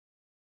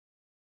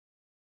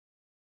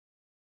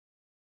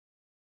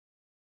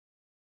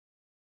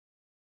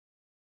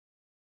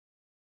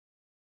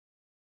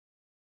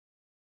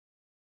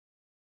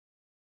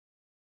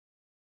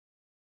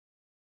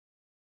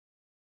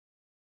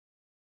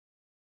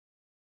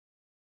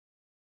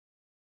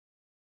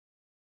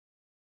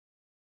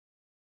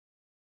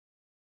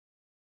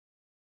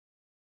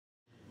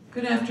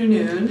Good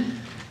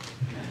afternoon.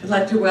 I'd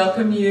like to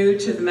welcome you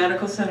to the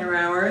Medical Center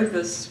Hour,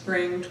 the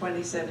Spring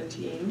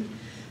 2017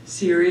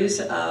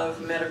 series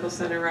of Medical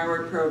Center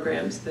Hour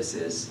programs. This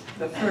is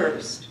the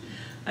first.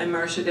 I'm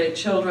Marcia Day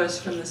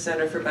Childress from the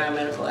Center for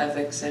Biomedical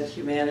Ethics and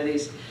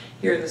Humanities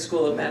here in the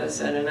School of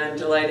Medicine, and I'm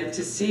delighted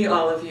to see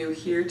all of you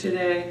here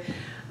today.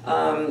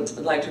 I'd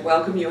like to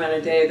welcome you on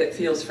a day that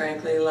feels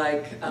frankly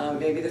like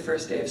maybe the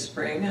first day of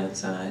spring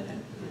outside.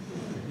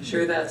 I'm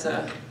sure that's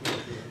a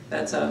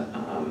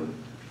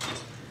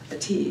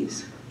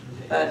tease,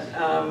 but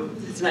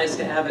it's nice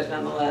to have it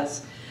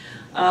nonetheless.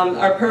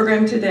 Our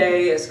program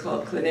today is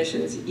called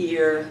Clinician's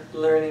Ear,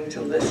 Learning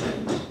to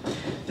Listen.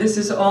 This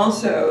is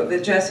also the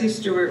Jessie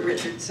Stewart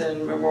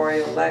Richardson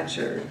Memorial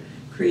Lecture,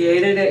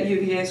 created at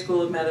UVA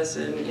School of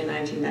Medicine in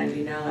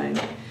 1999,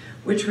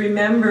 which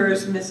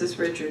remembers Mrs.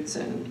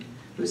 Richardson,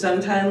 whose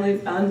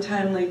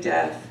untimely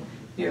death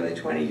nearly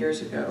 20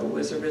 years ago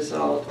was a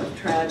result of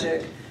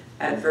tragic,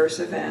 adverse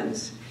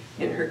events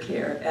in her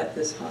care at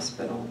this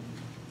hospital.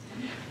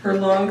 Her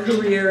long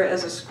career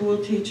as a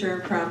school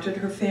teacher prompted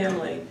her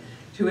family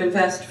to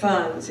invest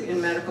funds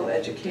in medical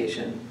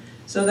education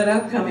so that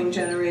upcoming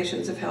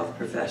generations of health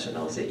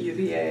professionals at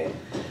UVA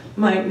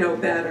might know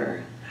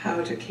better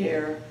how to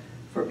care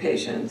for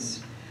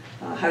patients,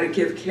 how to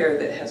give care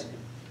that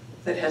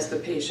has the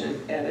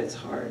patient at its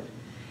heart,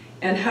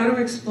 and how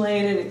to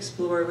explain and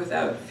explore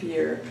without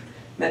fear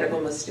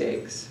medical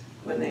mistakes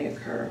when they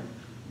occur.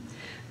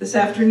 This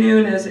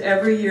afternoon, as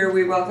every year,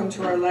 we welcome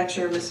to our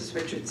lecture Mrs.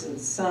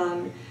 Richardson's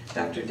son,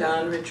 Dr.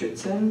 Don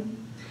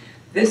Richardson.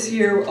 This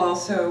year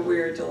also,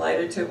 we're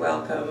delighted to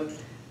welcome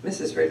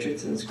Mrs.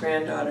 Richardson's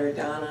granddaughter,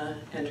 Donna,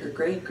 and her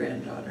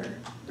great-granddaughter,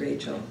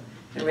 Rachel.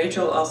 And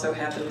Rachel also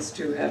happens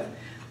to have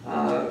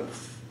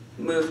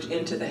moved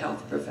into the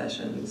health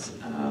professions,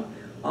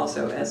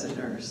 also as a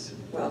nurse.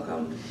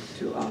 Welcome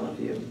to all of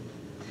you.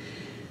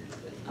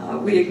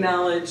 We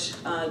acknowledge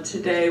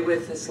today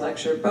with this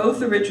lecture both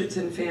the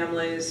Richardson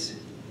family's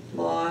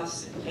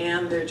loss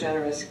and their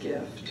generous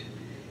gift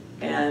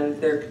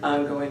and their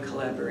ongoing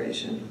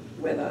collaboration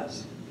with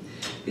us.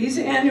 These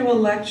annual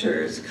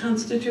lectures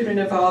constitute an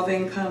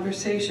evolving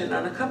conversation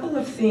on a couple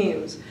of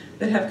themes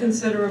that have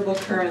considerable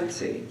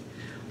currency.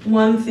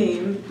 One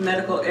theme,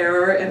 medical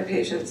error and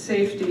patient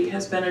safety,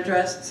 has been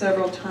addressed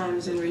several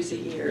times in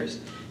recent years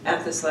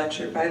at this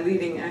lecture by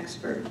leading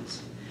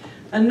experts.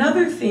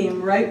 Another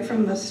theme right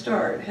from the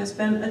start has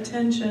been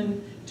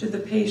attention to the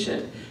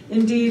patient.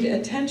 Indeed,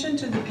 attention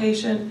to the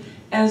patient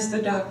as the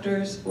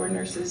doctor's or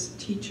nurse's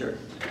teacher.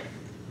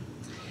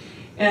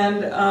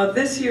 And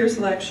this year's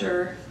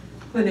lecture,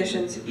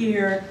 Clinician's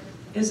Ear,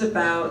 is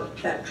about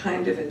that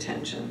kind of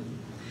attention.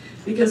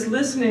 Because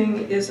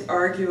listening is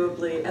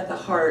arguably at the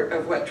heart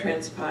of what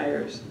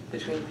transpires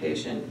between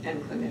patient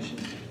and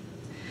clinician.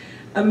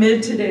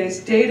 Amid today's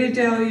data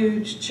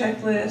deluge,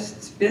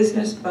 checklists,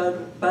 business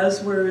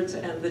buzzwords,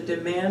 and the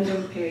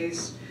demanding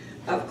pace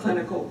of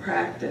clinical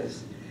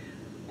practice,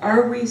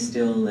 are we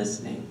still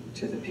listening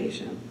to the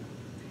patient?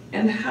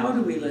 And how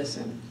do we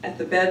listen, at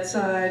the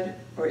bedside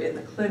or in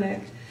the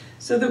clinic,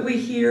 so that we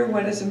hear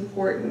what is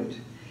important,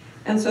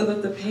 and so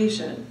that the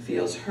patient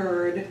feels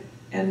heard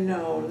and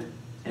known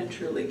and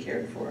truly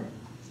cared for?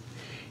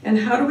 And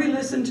how do we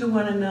listen to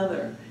one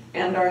another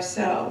and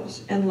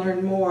ourselves and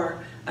learn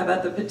more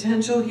about the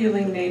potential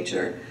healing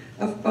nature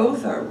of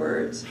both our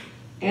words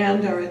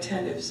and our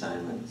attentive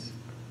silence?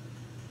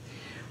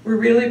 We're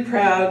really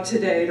proud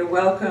today to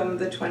welcome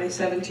the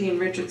 2017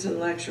 Richardson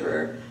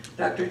Lecturer,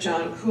 Dr.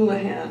 John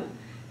Coulehan,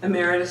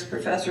 Emeritus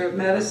Professor of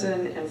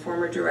Medicine and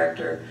former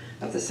Director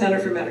of the Center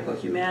for Medical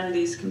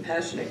Humanities,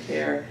 Compassionate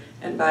Care,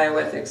 and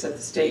Bioethics at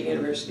the State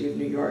University of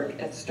New York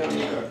at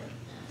Stony Brook.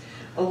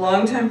 A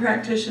longtime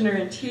practitioner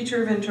and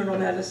teacher of internal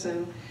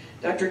medicine,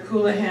 Dr.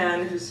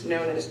 Coulehan, who's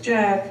known as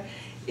Jack,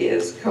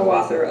 is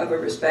co-author of a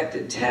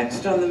respected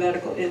text on the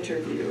medical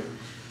interview.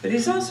 But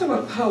he's also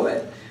a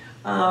poet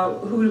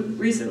who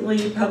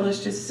recently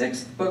published his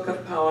 6th book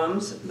of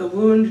poems, The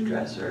Wound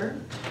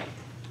Dresser.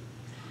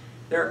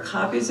 There are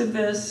copies of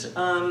this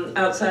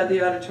outside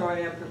the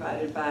auditorium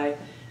provided by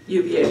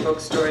UVA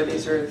Bookstore.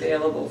 These are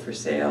available for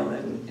sale,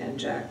 and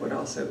Jack would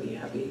also be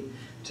happy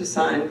to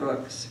sign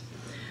books.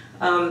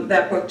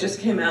 That book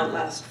just came out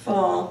last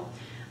fall.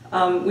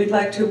 We'd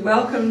like to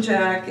welcome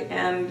Jack,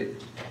 and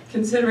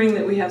considering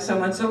that we have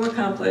someone so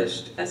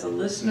accomplished as a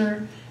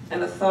listener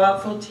and a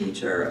thoughtful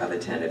teacher of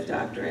attentive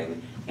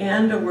doctoring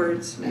and a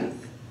wordsmith,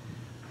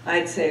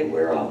 I'd say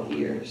we're all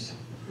ears.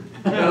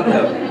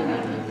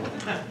 Welcome.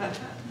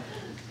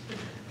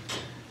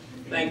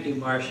 Thank you,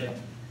 Marcia.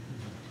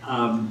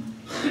 I'm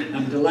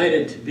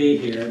delighted to be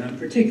here, and I'm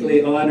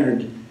particularly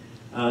honored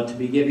to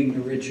be giving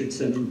the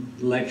Richardson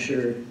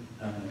Lecture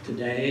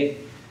today.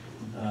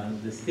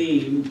 The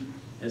theme,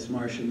 as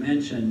Marcia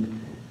mentioned,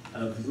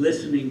 of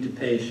listening to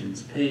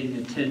patients, paying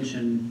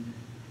attention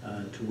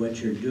to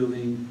what you're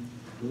doing,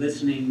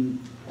 listening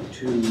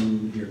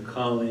to your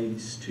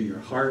colleagues, to your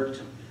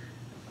heart,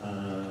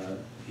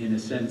 in a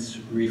sense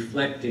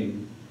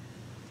reflecting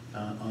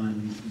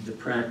on the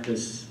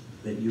practice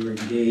that you're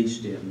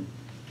engaged in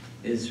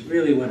is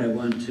really what I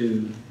want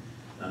to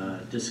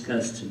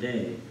discuss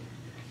today.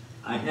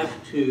 I have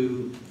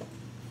to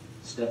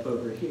step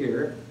over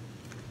here.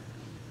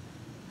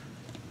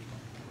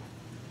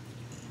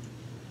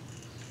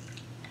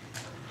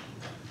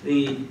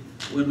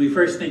 When we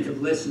first think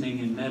of listening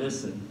in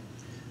medicine,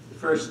 the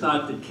first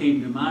thought that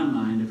came to my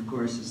mind, of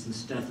course, is the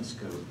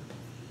stethoscope.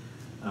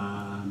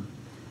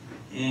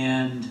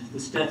 And the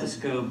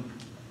stethoscope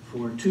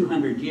for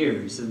 200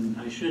 years, and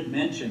I should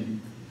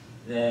mention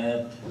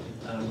that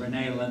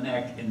René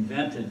Laennec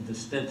invented the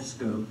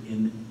stethoscope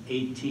in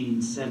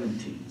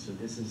 1817. So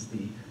this is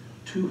the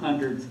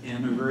 200th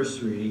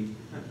anniversary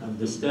of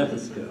the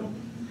stethoscope.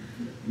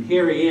 And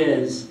here he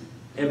is.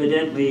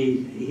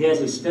 Evidently, he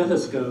has a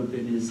stethoscope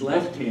in his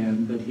left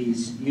hand, but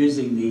he's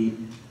using the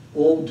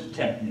old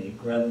technique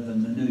rather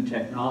than the new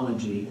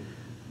technology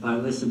by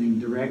listening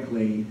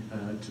directly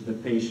to the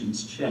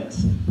patient's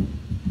chest.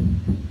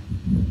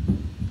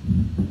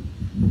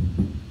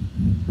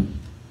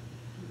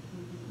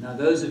 Now,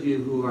 those of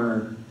you who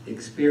are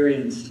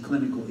experienced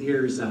clinical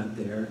ears out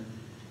there,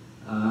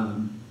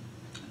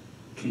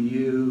 can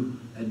you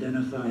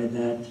identify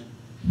that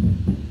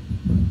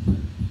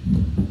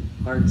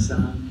heart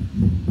sound?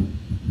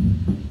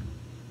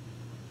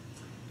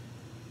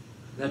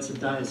 That's a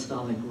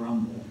diastolic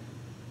rumble.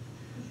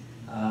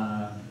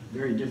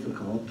 Very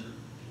difficult.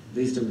 At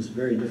least it was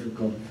very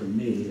difficult for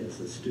me as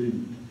a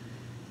student.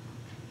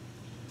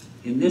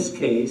 In this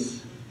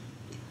case,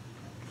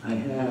 I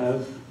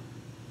have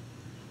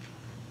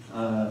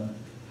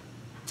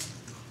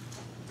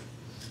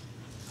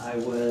I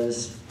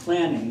was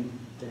planning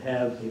to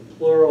have a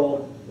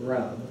pleural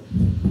rub,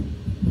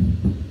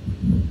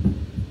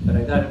 but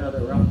I got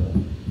another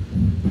rumble.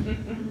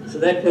 So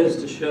that goes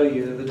to show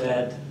you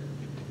that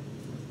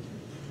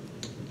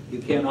you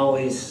can't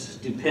always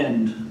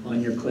depend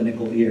on your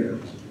clinical ear.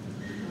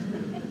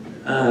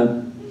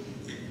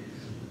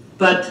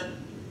 But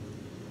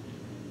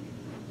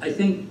I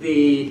think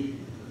the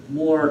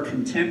more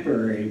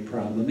contemporary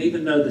problem,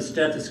 even though the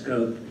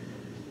stethoscope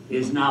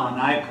is now an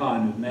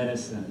icon of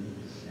medicine,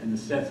 and the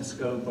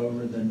stethoscope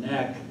over the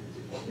neck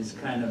is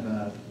kind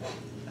of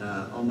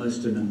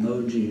almost an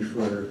emoji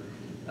for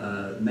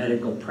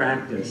medical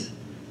practice,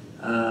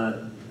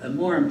 a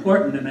more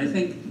important and I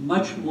think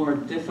much more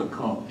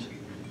difficult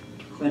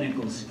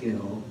clinical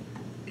skill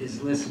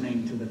is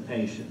listening to the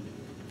patient.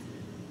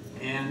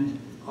 And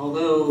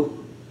although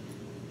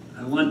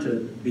I want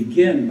to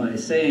begin by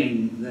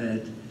saying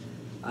that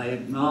I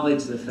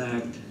acknowledge the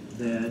fact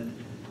that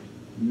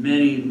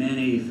many,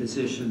 many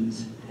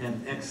physicians have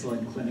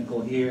excellent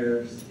clinical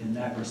ears in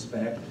that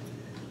respect,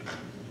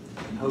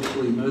 and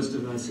hopefully most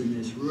of us in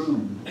this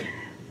room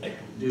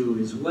do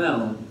as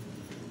well,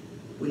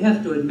 we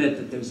have to admit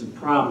that there's a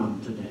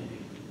problem today.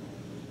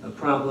 A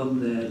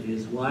problem that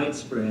is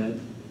widespread,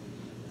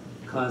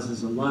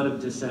 causes a lot of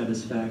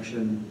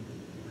dissatisfaction,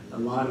 a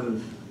lot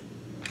of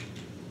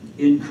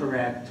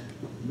incorrect,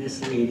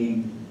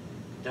 misleading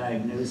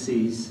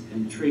diagnoses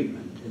and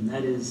treatment, and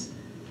that is,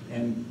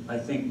 and I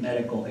think,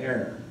 medical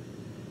error.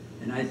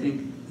 And I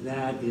think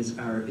that is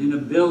our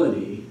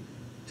inability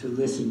to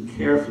listen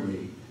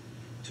carefully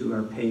to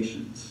our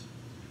patients.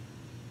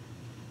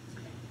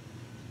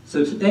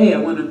 So today I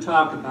want to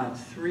talk about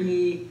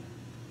three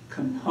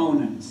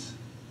components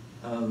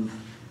of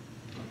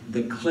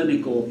the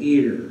clinical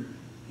ear,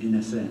 in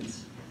a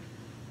sense.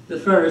 The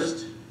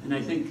first, and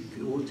I think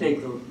it will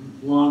take the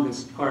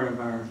longest part of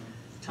our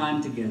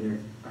time together,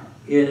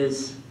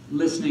 is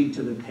listening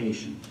to the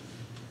patient.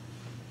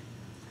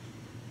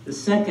 The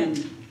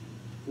second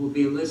will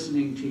be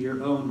listening to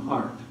your own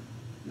heart,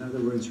 in other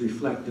words,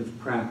 reflective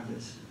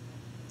practice.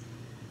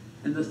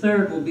 And the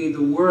third will be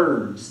the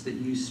words that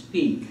you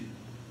speak,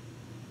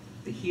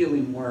 the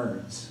healing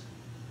words,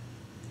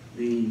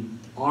 the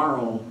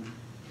aural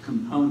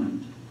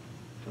component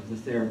of the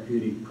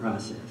therapeutic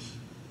process.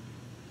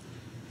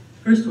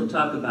 First, we'll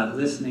talk about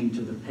listening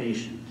to the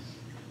patient.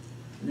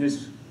 And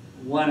there's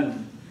one of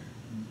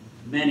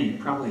many,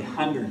 probably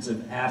hundreds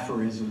of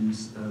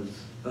aphorisms of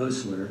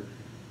Osler,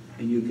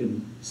 and you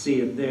can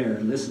see it there.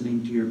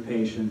 Listening to your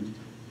patient,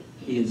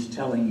 he is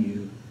telling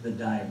you the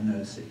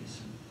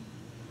diagnoses.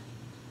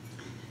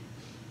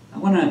 I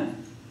want to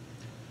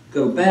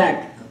go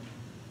back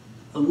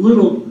a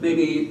little,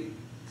 maybe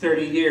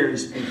 30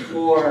 years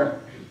before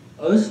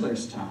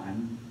Osler's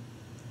time,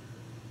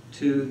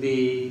 to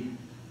the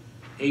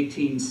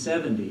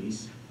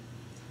 1870s,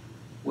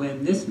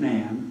 when this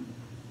man,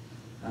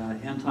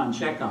 Anton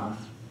Chekhov,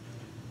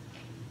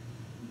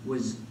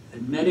 was a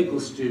medical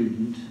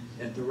student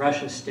at the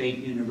Russia State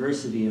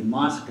University in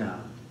Moscow.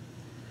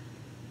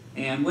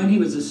 And when he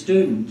was a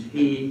student,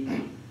 he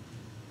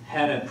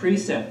had a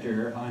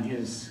preceptor on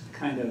his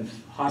kind of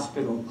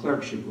hospital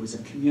clerkship. It was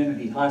a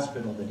community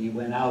hospital that he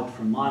went out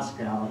from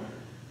Moscow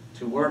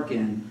to work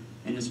in.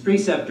 And his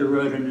preceptor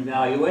wrote an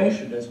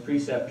evaluation, as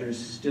preceptors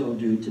still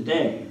do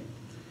today.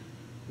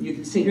 You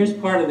can see, here's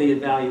part of the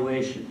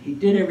evaluation. He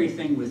did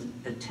everything with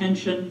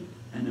attention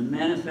and a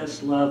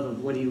manifest love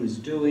of what he was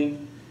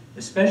doing,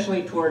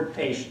 especially toward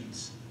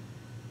patients.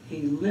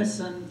 He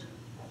listened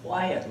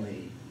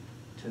quietly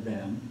to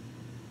them,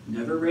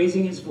 never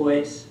raising his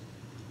voice,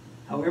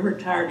 however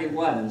tired he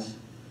was,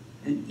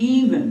 and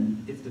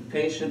even if the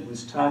patient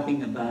was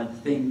talking about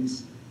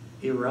things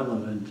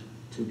irrelevant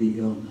to the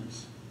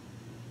illness.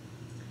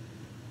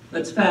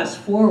 Let's fast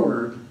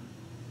forward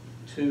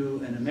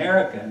to an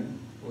American,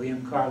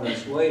 William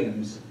Carlos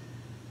Williams,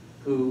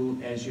 who,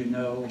 as you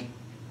know,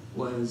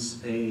 was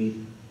a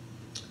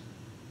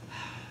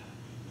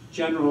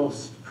general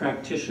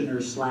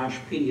practitioner slash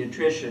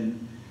pediatrician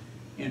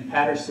in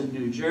Paterson,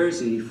 New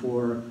Jersey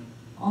for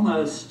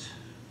almost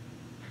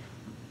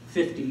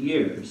 50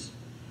 years,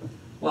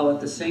 while at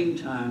the same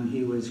time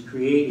he was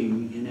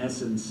creating, in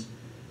essence,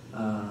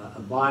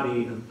 a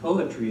body of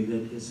poetry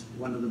that is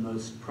one of the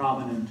most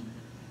prominent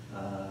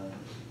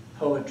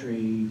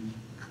poetry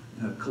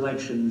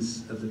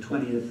collections of the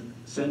 20th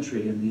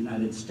century in the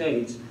United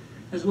States,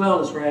 as well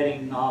as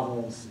writing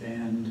novels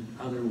and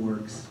other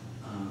works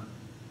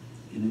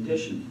in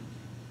addition.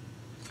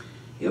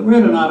 He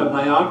wrote an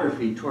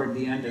autobiography toward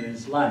the end of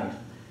his life,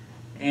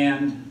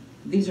 and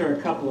these are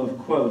a couple of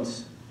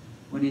quotes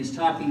when he's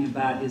talking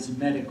about his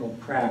medical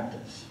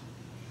practice.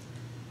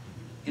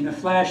 In a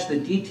flash, the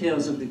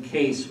details of the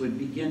case would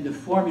begin to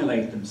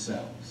formulate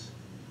themselves,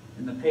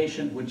 and the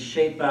patient would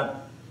shape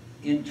up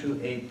into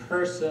a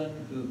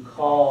person who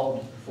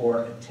called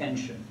for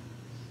attention.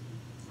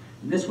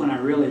 And this one I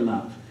really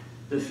love.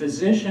 The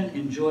physician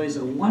enjoys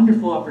a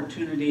wonderful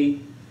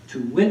opportunity to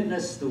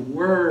witness the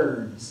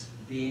words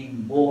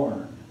being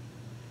born.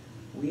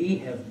 We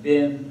have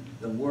been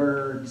the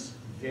words'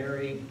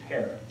 very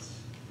parents.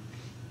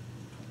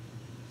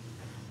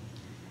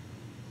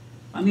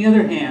 On the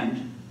other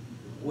hand,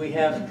 we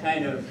have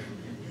kind of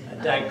a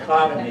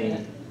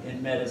dichotomy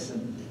in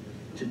medicine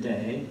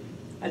today.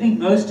 I think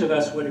most of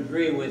us would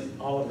agree with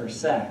Oliver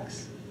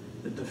Sacks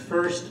that the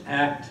first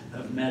act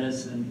of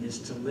medicine is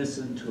to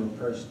listen to a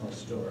personal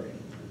story.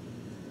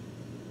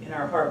 In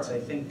our hearts, I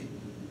think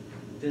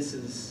this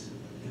is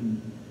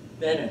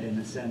embedded, in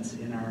a sense,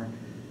 in our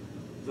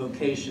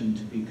vocation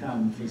to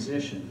become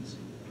physicians.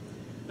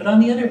 But on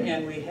the other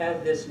hand, we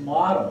have this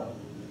model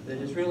that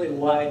is really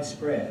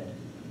widespread,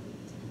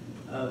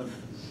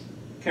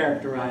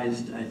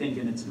 characterized, I think,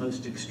 in its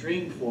most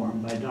extreme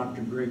form by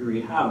Dr.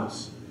 Gregory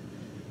House,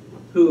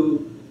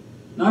 who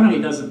not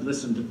only doesn't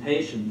listen to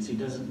patients, he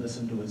doesn't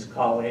listen to his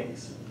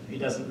colleagues, he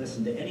doesn't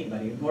listen to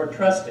anybody, nor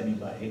trust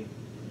anybody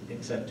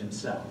except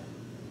himself.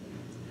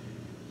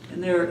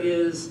 And there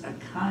is a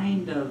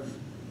kind of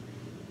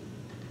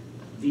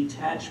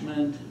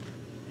detachment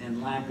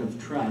and lack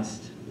of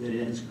trust that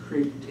has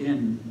creeped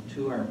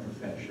into our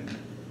profession.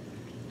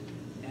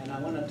 And I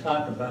want to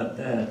talk about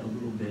that a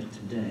little bit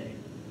today.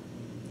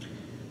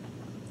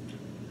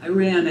 I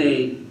ran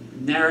a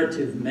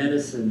narrative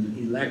medicine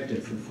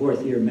elective for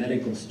fourth-year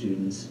medical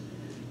students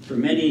for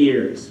many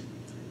years.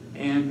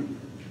 And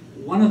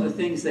one of the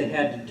things they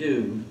had to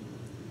do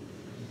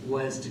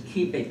was to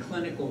keep a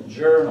clinical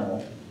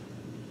journal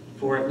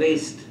for at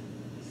least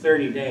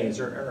 30 days,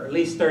 or at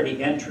least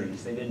 30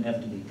 entries. They didn't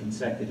have to be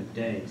consecutive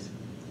days.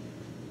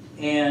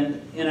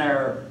 And in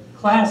our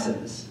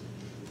classes,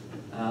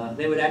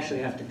 they would actually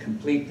have to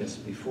complete this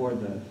before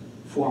the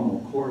formal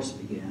course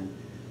began.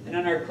 And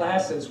in our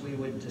classes, we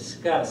would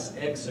discuss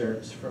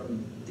excerpts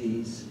from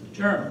these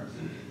journals.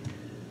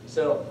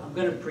 So I'm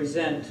going to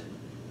present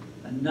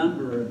a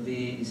number of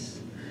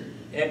these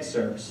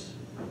excerpts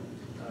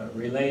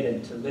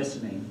related to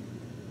listening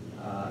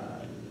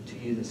to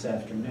you this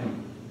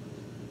afternoon.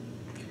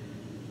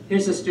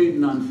 Here's a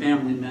student on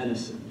family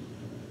medicine.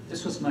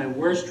 This was my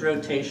worst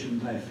rotation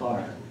by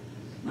far.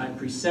 My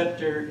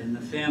preceptor in the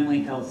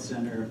family health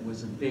center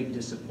was a big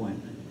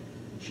disappointment.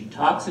 She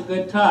talks a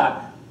good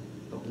talk,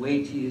 but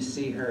wait till you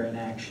see her in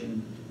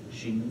action.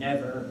 She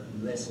never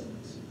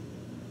listens.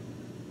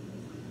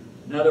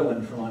 Another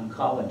one from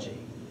oncology.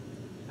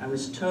 I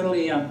was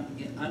totally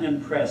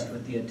unimpressed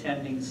with the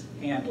attending's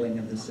handling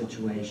of the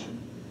situation.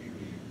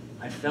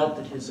 I felt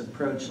that his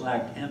approach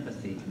lacked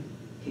empathy.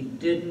 He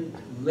didn't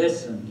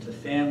listen to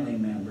family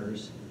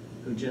members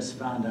who just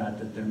found out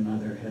that their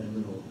mother had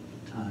little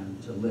time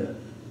to live.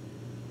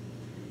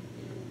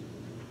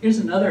 Here's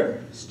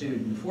another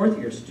student,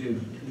 fourth-year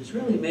student, who's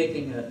really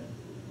making a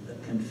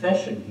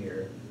confession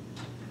here,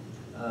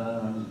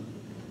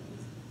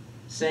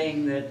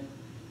 saying that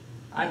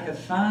I have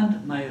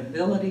found my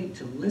ability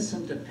to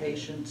listen to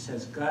patients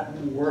has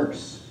gotten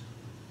worse.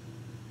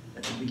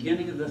 At the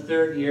beginning of the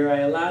third year, I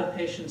allowed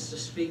patients to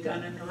speak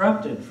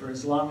uninterrupted for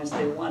as long as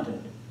they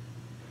wanted.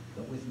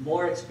 But with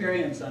more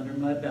experience under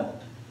my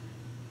belt,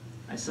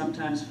 I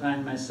sometimes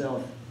find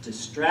myself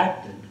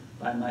distracted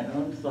by my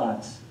own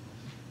thoughts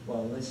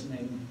while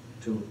listening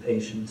to a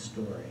patient's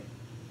story.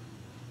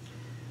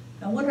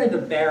 Now, what are the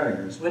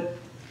barriers? What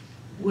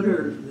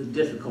are the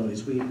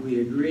difficulties? We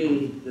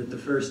agree that the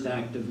first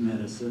act of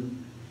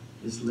medicine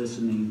is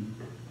listening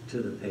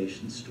to the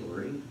patient's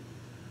story.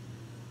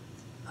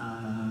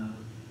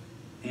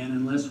 And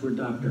unless we're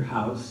Dr.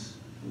 House,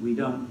 we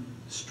don't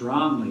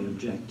strongly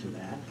object to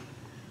that.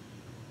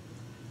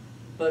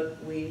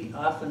 But we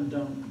often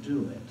don't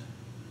do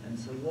it. And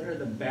so what are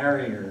the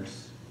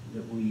barriers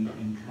that we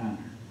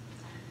encounter?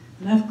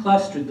 And I've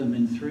clustered them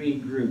in 3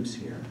 groups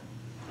here.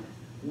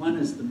 One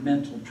is the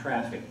mental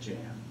traffic jam.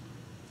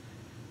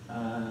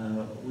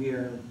 We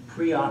are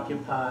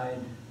preoccupied,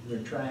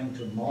 we're trying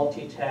to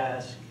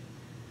multitask,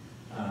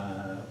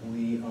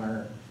 we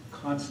are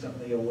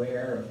constantly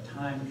aware of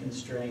time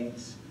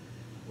constraints,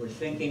 we're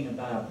thinking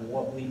about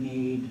what we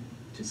need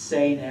to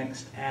say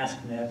next, ask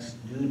next,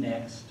 do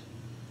next,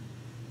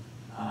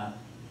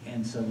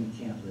 and so we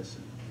can't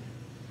listen.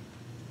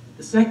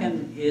 The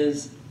second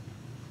is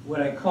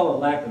what I call a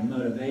lack of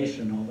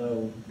motivation,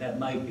 although that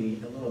might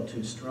be a little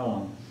too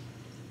strong.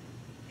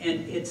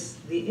 And it's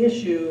the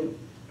issue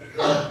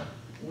that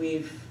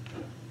we've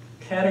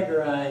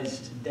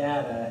categorized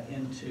data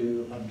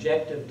into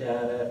objective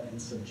data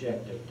and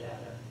subjective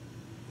data.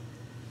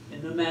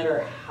 And no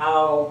matter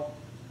how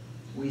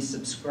we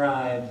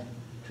subscribe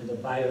to the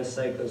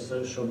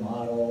biopsychosocial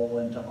model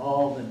and to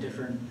all the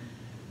different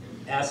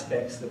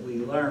aspects that we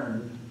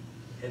learn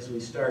as we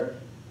start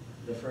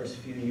the first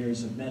few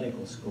years of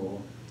medical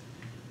school,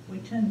 we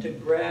tend to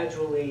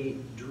gradually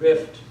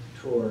drift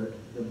toward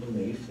the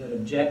belief that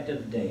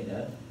objective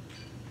data,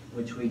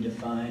 which we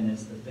define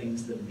as the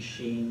things that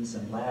machines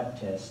and lab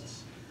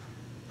tests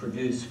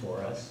produce for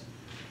us,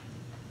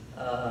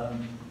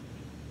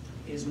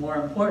 is more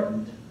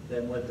important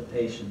than what the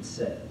patient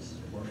says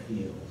or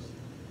feels.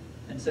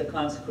 And so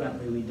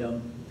consequently, we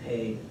don't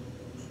pay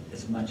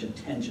as much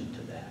attention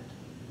to that.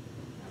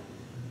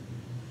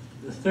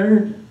 The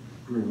third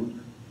group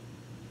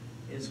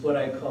is what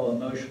I call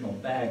emotional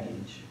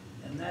baggage,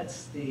 and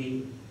that's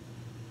the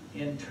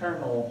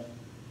internal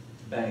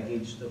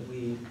baggage that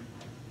we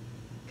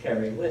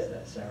carry with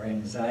us, our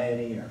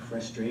anxiety, our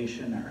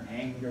frustration, our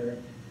anger,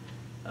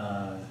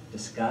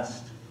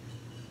 disgust,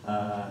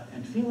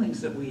 and feelings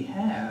that we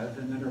have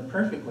and that are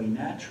perfectly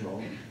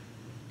natural,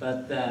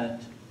 but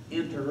that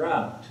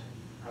interrupt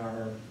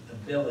our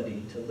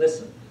ability to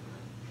listen.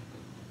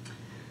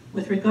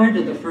 With regard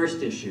to the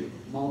first issue,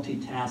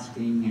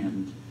 multitasking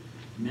and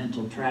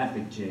mental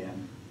traffic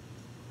jam,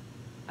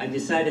 I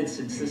decided,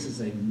 since this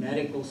is a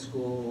medical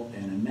school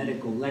and a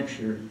medical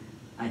lecture,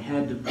 I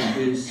had to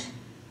produce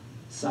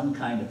some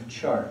kind of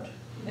chart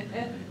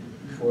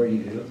for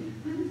you.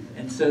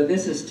 And so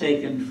this is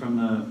taken from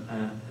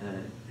a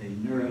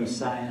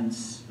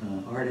neuroscience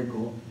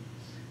article,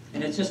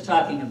 and it's just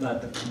talking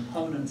about the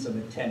components of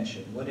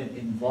attention, what it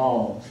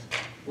involves,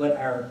 what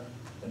our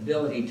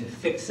ability to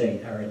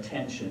fixate our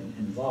attention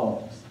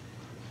involves.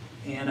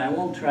 And I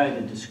won't try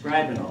to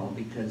describe it all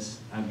because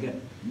I'll get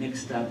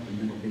mixed up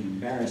and it'll be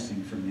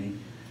embarrassing for me.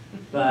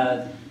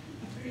 But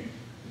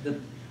the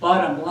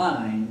bottom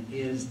line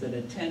is that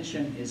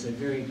attention is a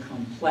very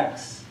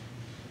complex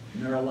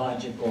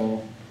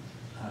neurological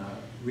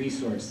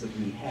resource that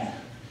we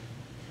have.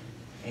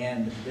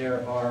 And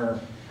there are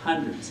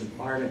hundreds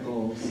of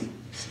articles,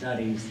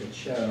 studies that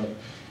show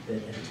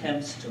that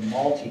attempts to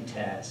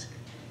multitask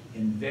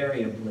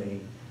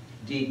invariably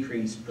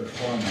decrease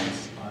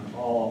performance on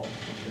all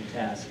the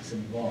tasks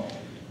involved.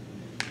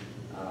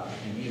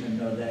 And even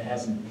though that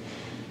hasn't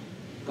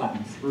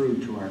gotten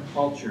through to our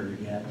culture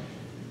yet,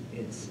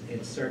 it's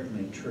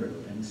certainly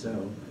true. And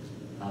so,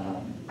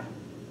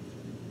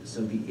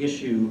 so the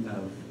issue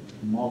of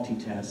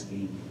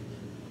multitasking,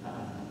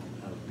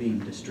 of being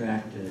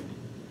distracted,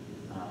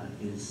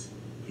 is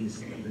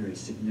a very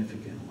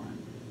significant one.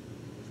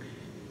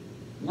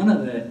 One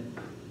of the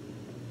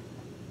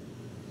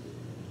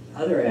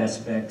other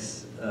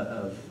aspects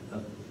of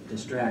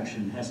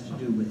distraction has to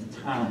do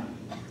with time.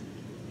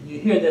 And you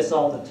hear this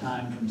all the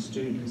time from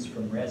students,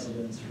 from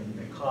residents, from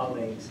your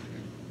colleagues.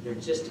 There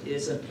just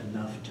isn't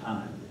enough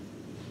time.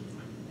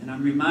 And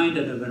I'm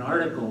reminded of an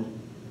article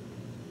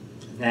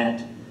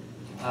that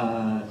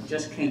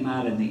just came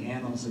out in the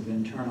Annals of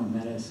Internal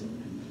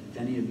Medicine. And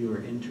if any of you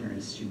are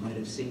internists, you might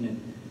have seen it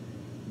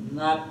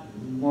not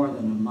more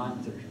than a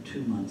month or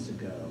 2 months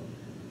ago,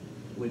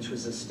 which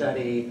was a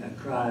study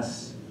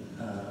across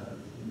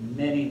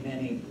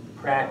many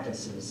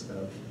practices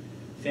of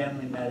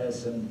family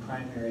medicine,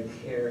 primary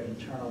care,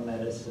 internal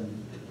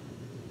medicine,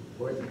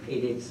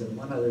 orthopedics, and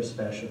one other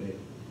specialty.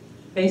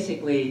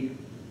 Basically,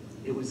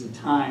 it was a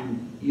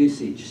time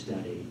usage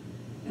study,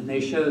 and they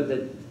showed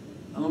that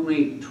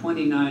only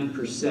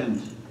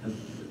 29%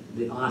 of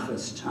the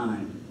office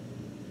time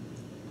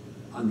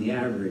on the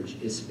average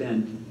is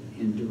spent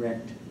in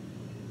direct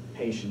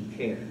patient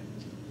care,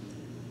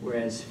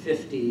 whereas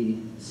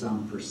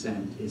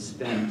 50-some% is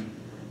spent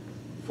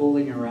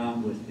fooling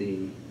around with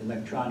the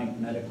electronic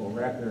medical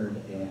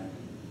record and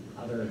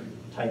other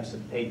types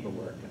of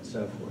paperwork and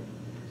so forth.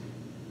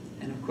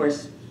 And of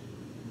course,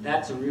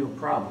 that's a real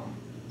problem,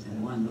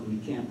 and one that we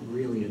can't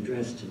really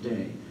address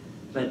today.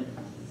 But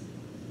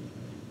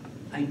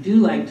I do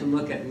like to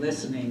look at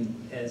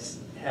listening as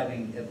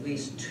having at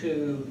least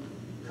 2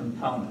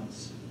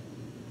 components.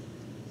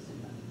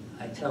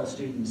 I tell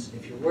students,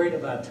 if you're worried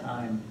about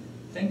time,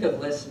 think of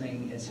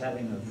listening as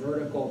having a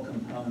vertical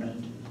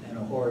component and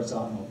a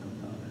horizontal component.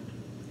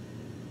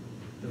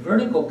 The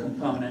vertical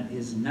component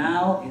is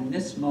now, in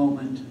this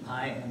moment,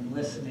 I am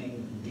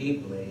listening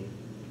deeply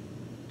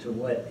to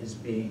what is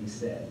being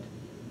said.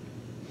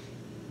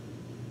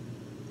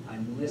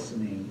 I'm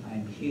listening,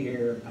 I'm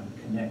here, I'm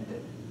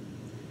connected.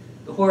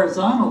 The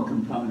horizontal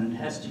component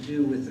has to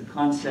do with the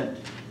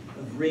concept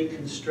of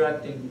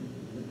reconstructing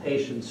the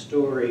patient's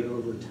story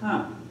over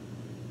time.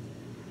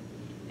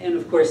 And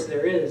of course,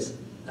 there is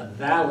a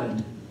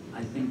valid,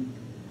 I think,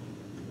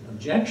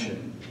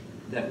 objection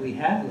that we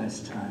have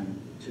less time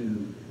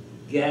to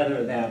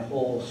gather that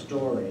whole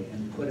story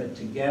and put it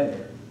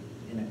together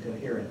in a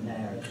coherent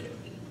narrative.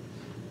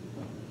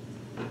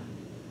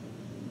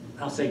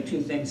 I'll say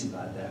two things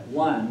about that.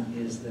 One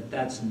is that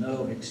that's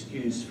no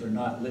excuse for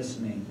not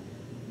listening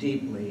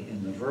deeply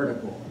in the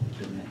vertical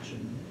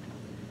dimension.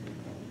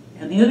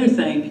 And the other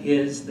thing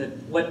is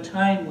that what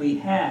time we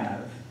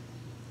have,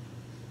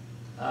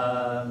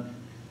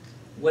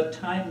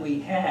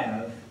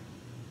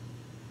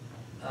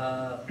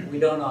 we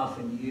don't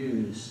often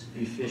use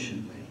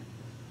efficiently.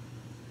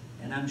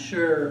 And I'm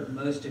sure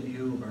most of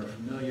you are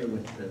familiar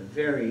with the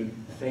very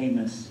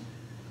famous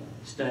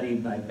study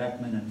by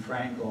Beckman and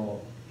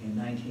Frankel in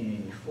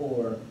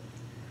 1984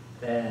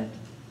 that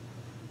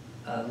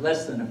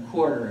less than a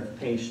quarter of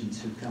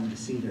patients who come to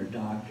see their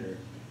doctor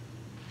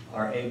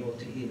are able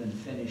to even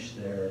finish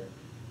their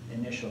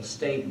initial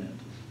statement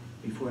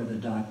before the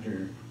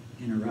doctor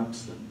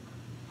interrupts them.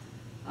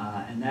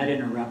 And that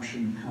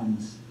interruption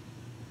comes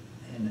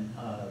in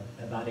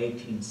about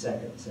 18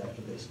 seconds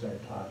after they start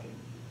talking.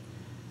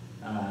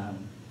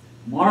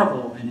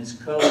 Marvel and his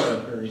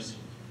co-workers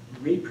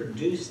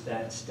reproduced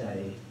that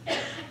study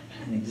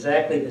in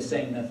exactly the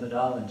same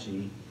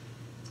methodology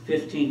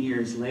 15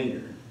 years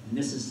later. And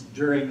this is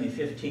during a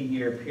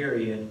 15-year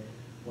period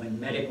when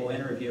medical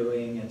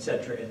interviewing, et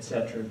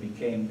cetera,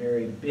 became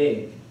very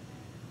big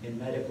in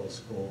medical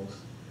schools.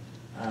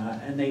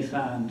 And they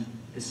found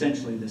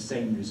essentially the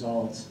same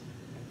results.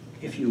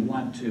 If you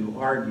want to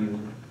argue,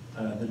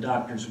 the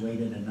doctors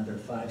waited another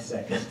 5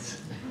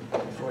 seconds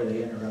before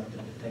they interrupted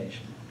the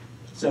patient.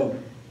 So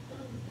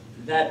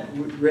that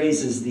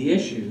raises the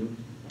issue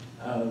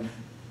of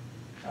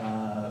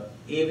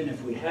even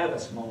if we have a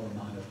small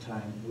amount of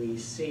time, we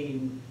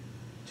seem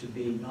to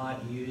be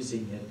not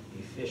using it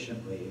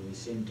efficiently. We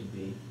seem to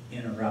be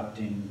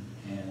interrupting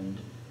and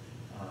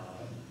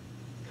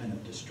kind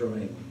of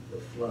destroying the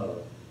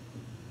flow.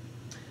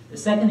 The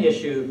second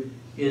issue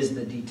is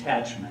the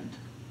detachment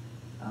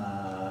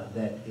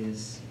that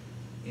is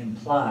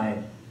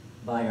implied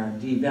by our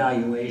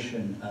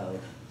devaluation of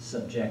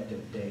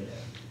subjective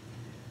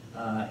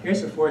data.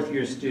 Here's a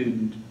fourth-year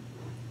student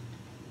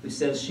who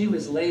says she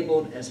was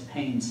labeled as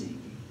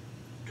pain-seeking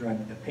drug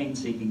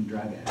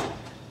addict,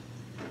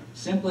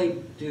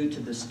 simply due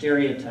to the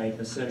stereotype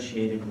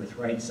associated with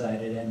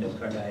right-sided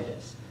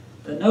endocarditis.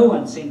 But no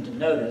one seemed to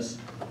notice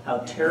how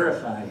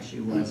terrified she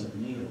was of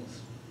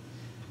needles.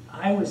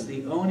 I was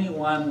the only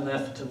one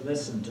left to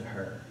listen to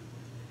her,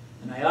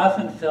 and I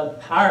often felt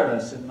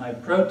powerless in my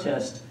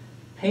protest,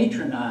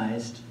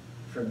 patronized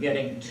for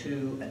getting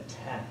too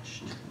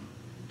attached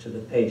to the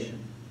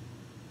patient.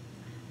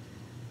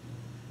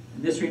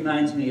 And this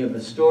reminds me of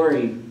a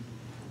story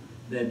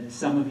that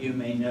some of you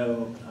may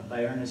know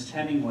by Ernest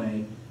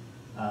Hemingway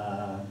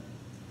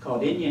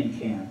called Indian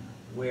Camp,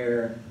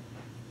 where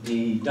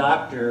the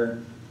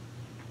doctor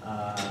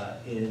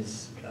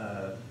is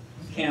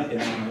camping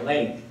on a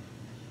lake,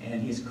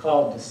 and he's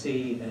called to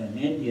see an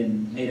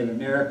Indian Native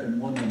American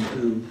woman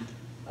who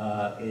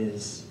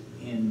is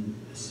in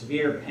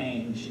severe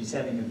pain. She's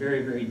having a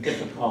very, very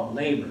difficult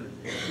labor.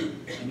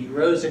 And he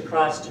rows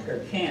across to her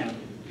camp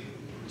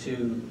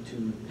to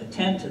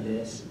attend to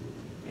this,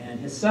 and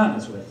his son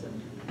is with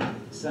him.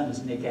 His son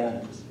is Nick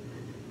Adams.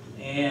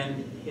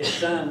 And his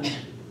son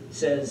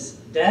says,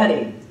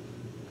 "Daddy,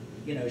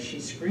 you know,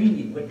 she's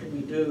screaming. What can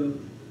we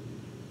do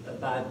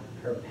about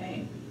her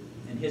pain?"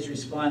 And his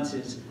response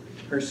is,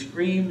 "Her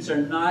screams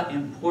are not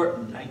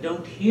important. I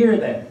don't hear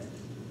them.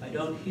 I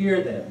don't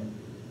hear them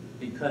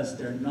because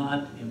they're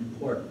not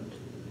important.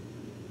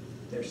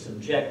 They're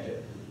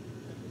subjective."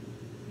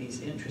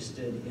 He's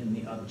interested in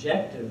the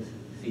objective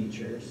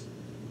features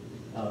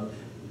of,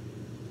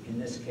 in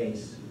this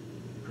case,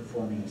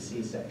 performing a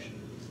C-section,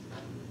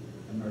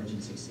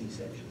 emergency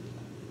C-section.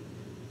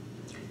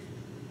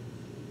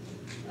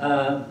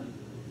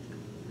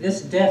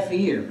 This deaf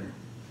ear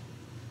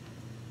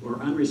or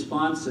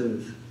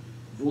unresponsive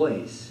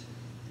voice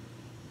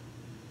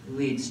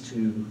leads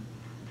to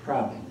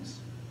problems.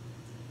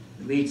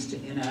 It leads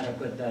to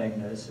inadequate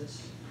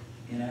diagnosis,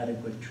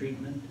 inadequate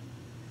treatment,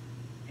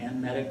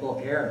 and medical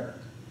error,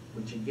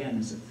 which again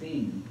is a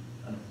theme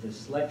of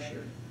this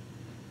lecture,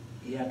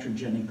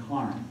 iatrogenic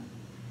harm.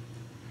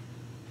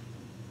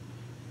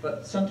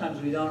 But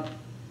sometimes we don't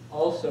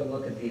also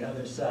look at the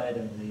other side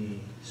of the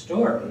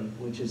story,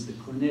 which is the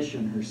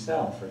clinician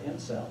herself or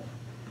himself.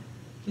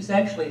 He's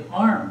actually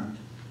harmed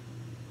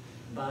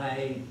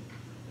by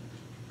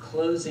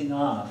closing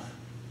off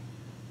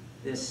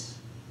this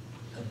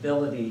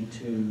ability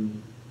to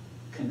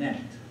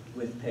connect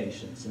with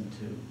patients and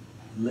to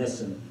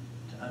listen,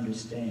 to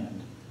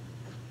understand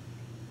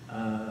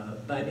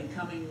by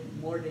becoming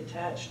more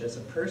detached as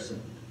a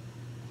person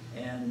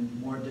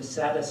and more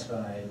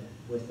dissatisfied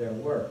with their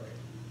work,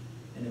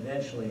 and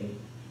eventually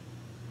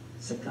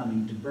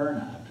succumbing to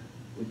burnout,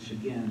 which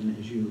again,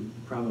 as you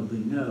probably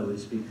know,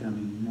 is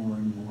becoming more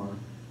and more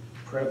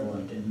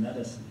prevalent in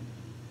medicine.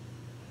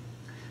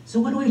 So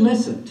what do we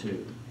listen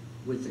to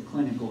with the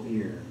clinical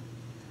ear?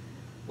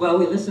 Well,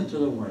 we listen to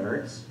the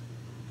words,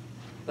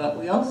 but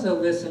we also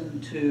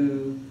listen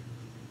to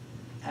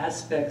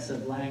aspects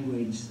of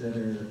language that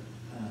are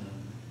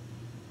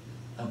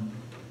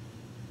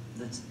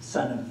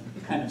that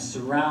kind of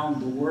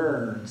surround the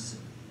words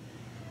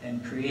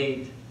and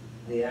create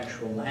the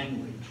actual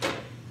language.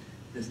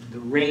 The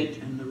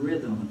rate and the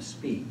rhythm of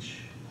speech,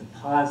 the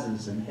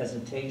pauses and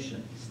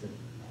hesitations that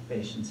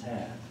patients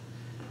have,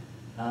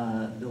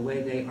 the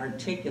way they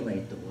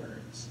articulate the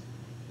words,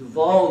 the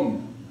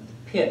volume,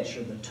 the pitch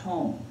or the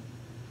tone.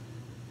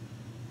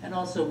 And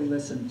also we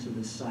listen to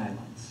the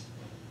silence.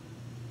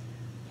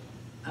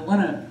 I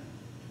want to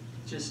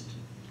just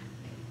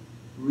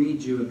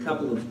read you a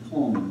couple of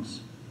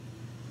poems.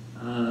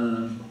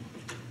 And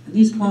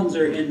these poems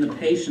are in the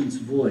patient's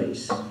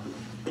voice.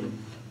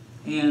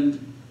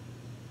 And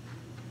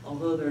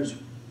although there's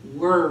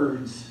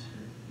words,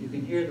 you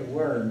can hear the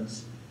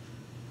words,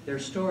 they're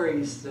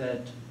stories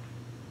that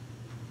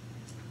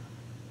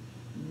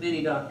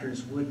many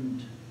doctors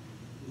wouldn't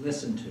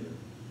listen to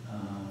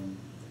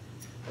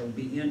or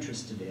be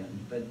interested in,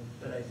 but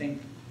I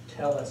think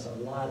tell us a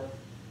lot of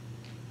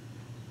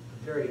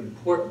very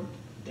important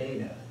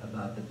data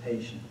about the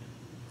patient.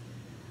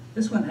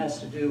 This one has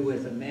to do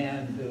with a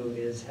man who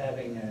is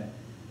having a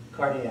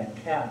cardiac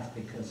cath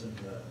because of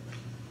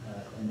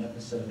an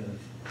episode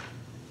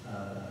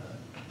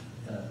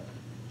of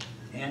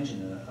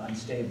angina,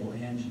 unstable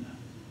angina.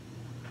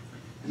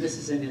 And this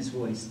is in his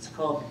voice. It's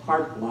called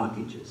heart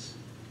blockages.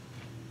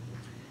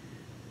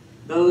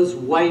 Those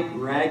white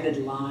ragged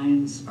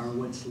lines are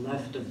what's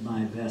left of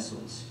my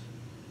vessels.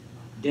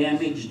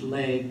 Damaged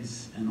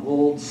legs and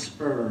old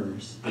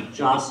spurs that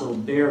jostle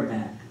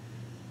bareback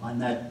on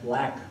that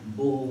black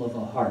bull of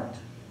a heart.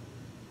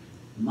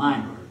 My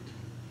heart,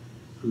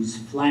 whose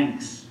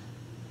flanks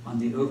on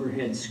the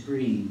overhead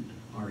screen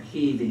are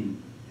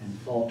heaving and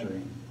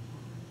faltering.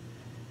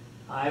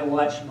 I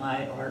watch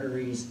my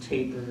arteries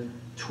taper,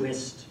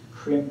 twist,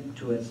 crimp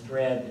to a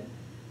thread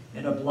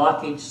in a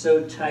blockage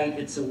so tight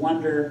it's a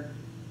wonder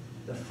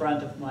the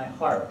front of my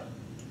heart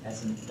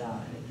hasn't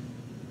died.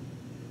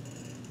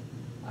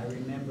 I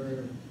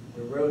remember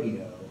the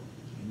rodeo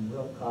in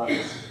Wilcox,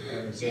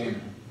 Arizona,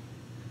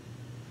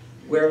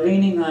 where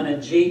leaning on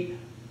a Jeep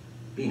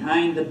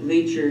behind the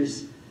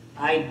bleachers,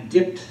 I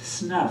dipped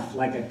snuff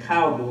like a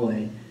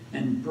cowboy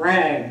and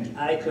bragged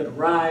I could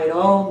ride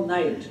all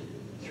night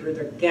through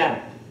the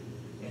gap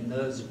in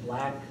those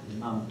black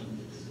mountains.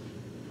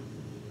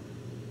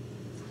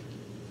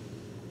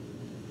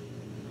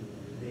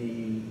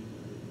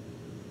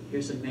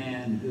 Here's a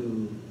man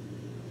who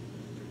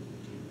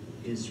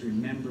is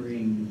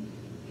remembering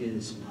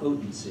his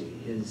potency,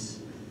 his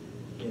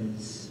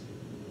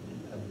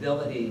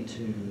ability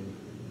to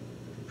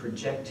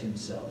project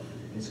himself,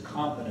 his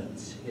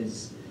competence,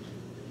 his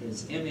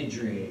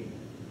imagery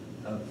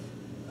of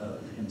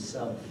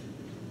himself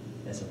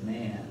as a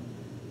man,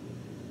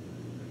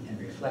 and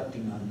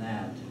reflecting on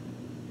that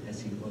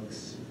as he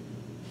looks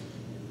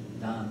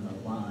down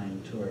the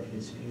line toward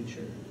his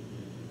future.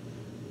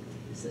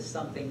 Is this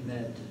something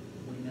that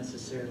we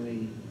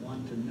necessarily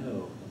want to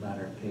know about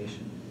our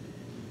patient?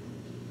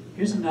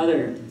 Here's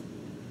another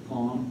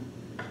poem.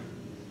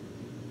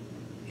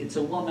 It's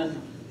a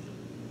woman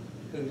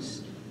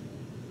who's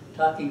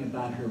talking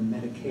about her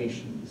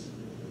medications.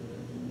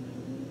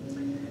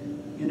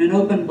 In an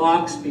open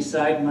box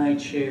beside my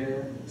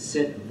chair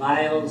sit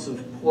vials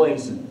of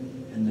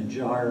poison and the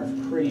jar of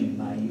cream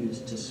I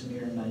used to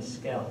smear my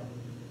scalp.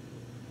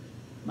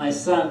 My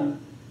son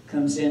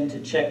comes in to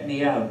check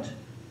me out,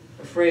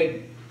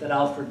 afraid that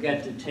I'll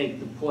forget to take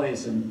the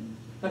poison,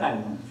 but I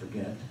won't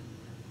forget.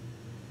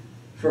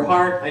 For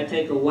heart, I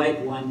take a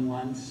white one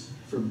once,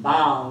 for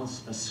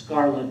bowels, a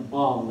scarlet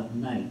ball at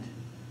night.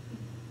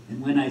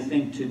 And when I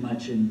think too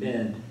much in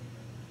bed,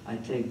 I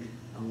take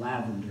a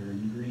lavender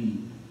and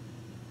green.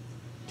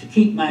 To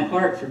keep my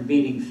heart from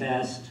beating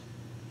fast,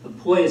 a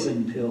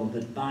poison pill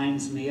that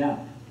binds me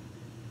up.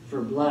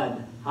 For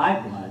blood, high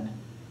blood,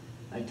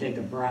 I take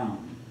a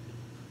brown.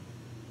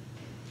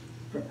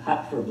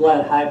 For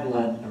blood, high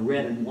blood, a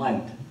red and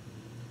white.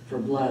 For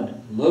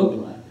blood, low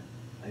blood,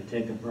 I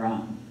take a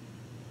brown.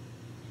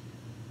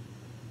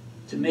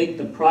 To make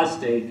the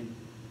prostate,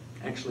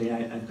 actually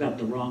I've got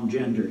the wrong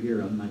gender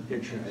here on my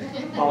picture,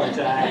 I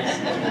apologize.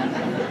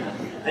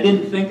 I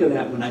didn't think of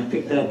that when I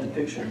picked out the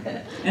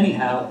picture.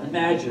 Anyhow,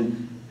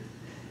 imagine,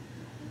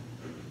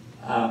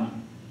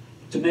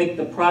 to make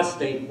the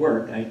prostate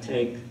work, I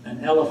take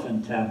an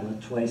elephant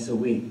tablet twice a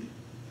week.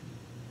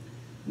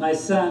 My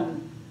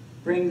son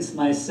brings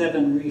my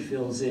 7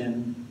 refills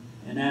in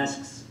and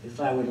asks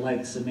if I would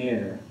like some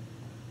air.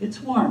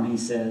 It's warm, he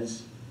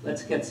says.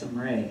 Let's get some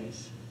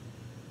rays.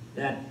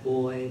 That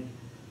boy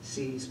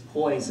sees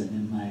poison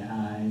in my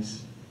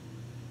eyes,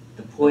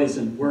 the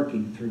poison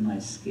working through my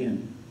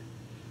skin.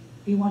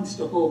 He wants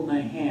to hold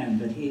my hand,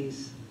 but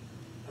he's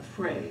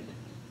afraid.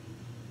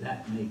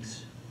 That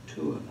makes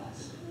two of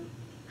us.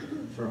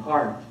 For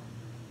heart,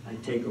 I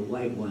take a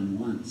white one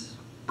once.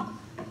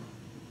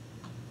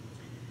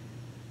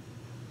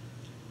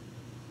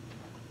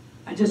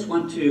 I just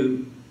want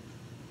to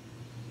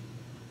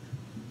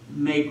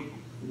make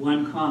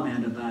one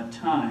comment about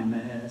time,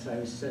 as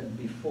I said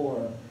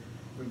before,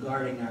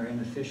 regarding our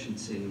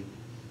inefficiency.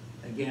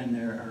 Again,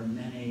 there are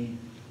many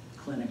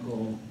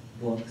clinical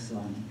books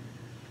on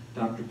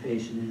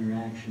doctor-patient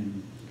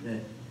interaction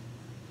that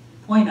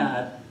point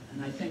out,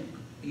 and I think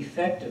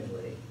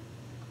effectively,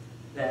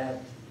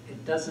 that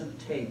it doesn't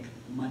take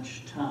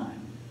much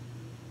time,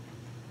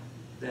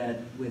 that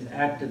with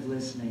active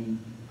listening,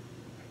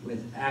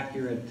 with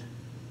accurate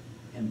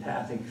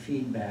empathic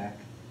feedback,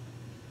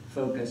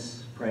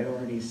 focus,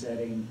 priority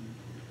setting,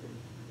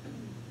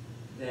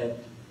 that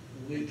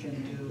we can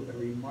do a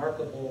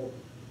remarkable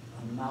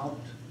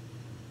amount,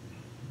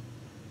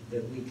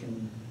 that we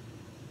can,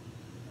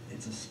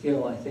 it's a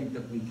skill I think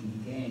that we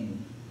can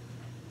gain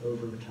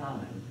over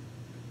time,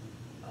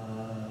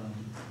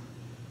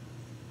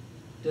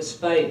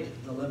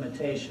 despite the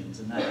limitations.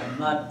 And I'm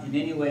not in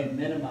any way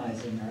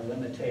minimizing our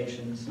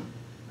limitations,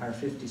 our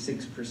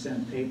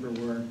 56%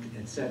 paperwork,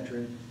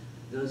 etc.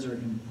 Those are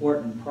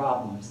important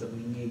problems that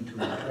we need to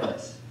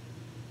address.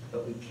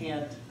 But we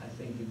can't, I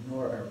think,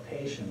 ignore our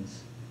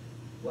patients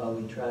while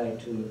we try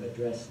to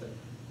address them.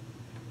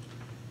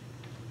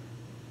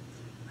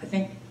 I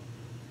think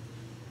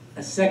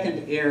a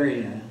second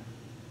area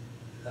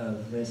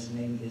of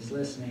listening is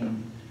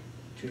listening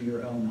to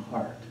your own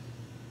heart.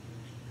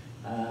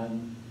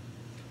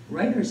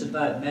 Writers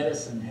about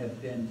medicine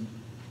have been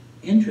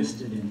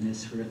interested in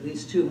this for at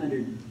least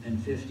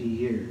 250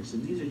 years,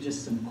 and these are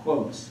just some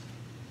quotes.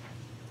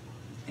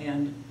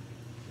 And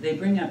they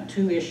bring up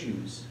two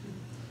issues.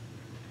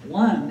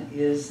 One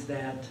is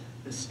that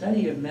the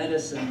study of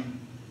medicine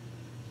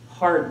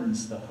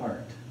hardens the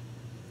heart,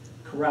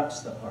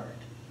 corrupts the heart,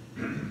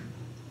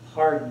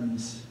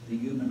 hardens the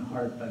human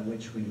heart by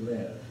which we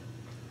live.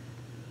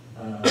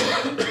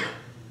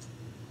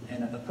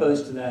 And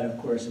opposed to that, of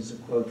course, is a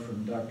quote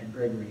from Dr.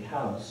 Gregory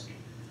House,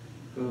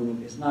 who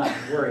is not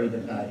worried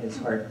about his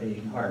heart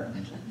being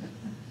hardened.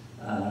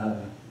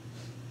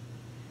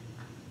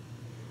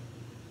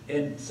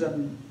 And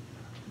some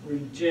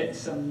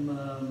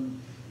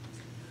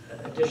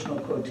additional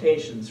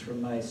quotations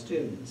from my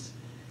students.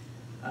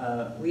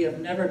 We have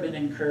never been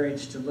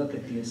encouraged to look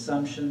at the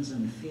assumptions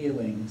and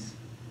feelings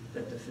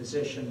that the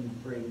physician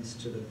brings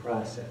to the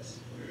process.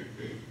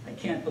 I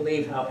can't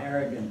believe how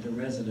arrogant the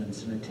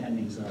residents and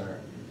attendings are.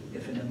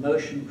 If an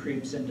emotion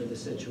creeps into the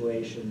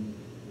situation,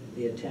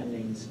 the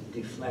attendings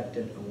deflect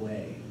it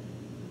away.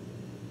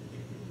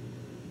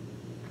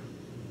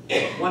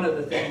 One of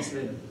the things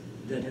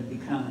that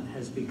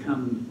has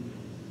become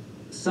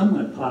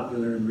somewhat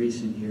popular in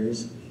recent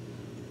years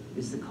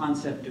is the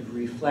concept of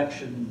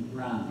reflection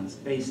rounds,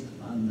 based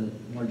on the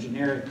more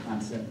generic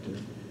concept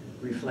of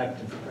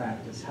reflective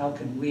practice. How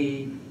can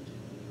we,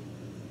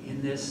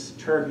 in this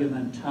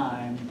turbulent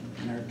time,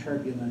 in our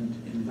turbulent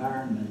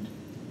environment,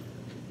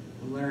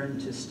 learn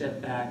to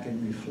step back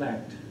and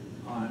reflect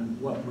on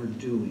what we're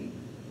doing?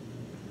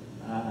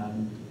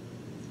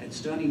 At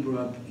Stony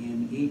Brook,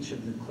 in each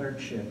of the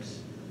clerkships,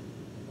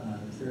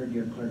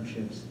 third-year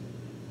clerkships,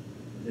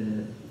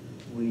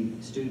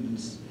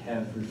 students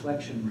have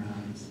reflection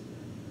rounds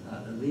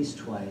at least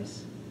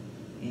twice,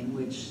 in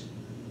which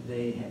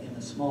they, in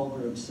a small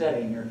group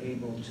setting, are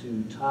able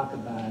to talk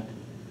about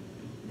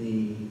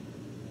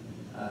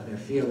their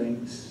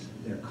feelings,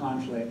 their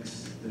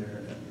conflicts,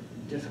 their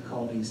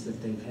difficulties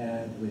that they've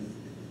had with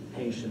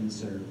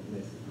patients or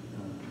with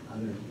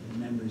other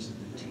members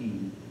of the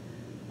team.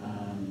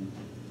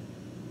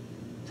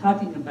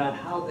 Talking about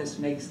how this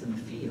makes them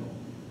feel,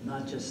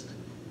 not just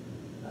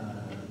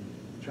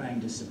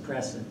trying to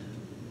suppress it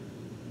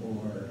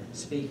or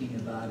speaking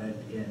about it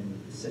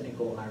in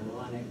cynical,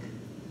 ironic,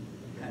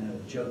 kind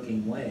of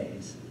joking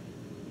ways,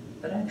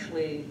 but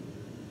actually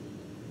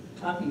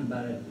talking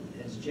about it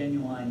as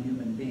genuine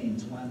human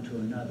beings, one to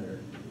another,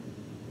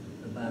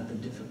 about the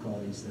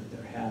difficulties that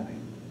they're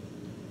having.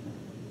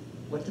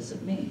 What does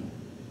it mean?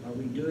 Are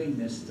we doing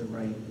this the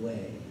right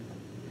way?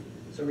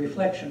 So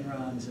reflection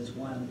rounds is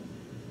one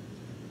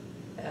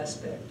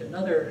aspect.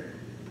 Another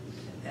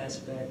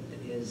aspect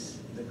is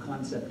the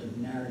concept of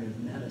narrative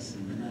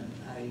medicine.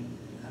 And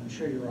I'm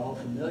sure you're all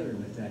familiar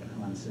with that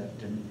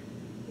concept and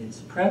its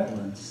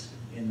prevalence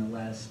in the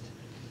last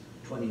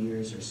 20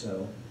 years or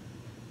so.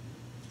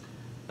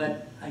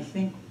 But I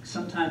think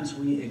sometimes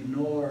we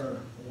ignore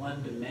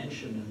one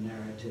dimension of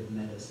narrative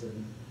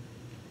medicine.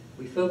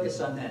 We focus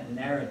on that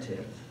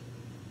narrative,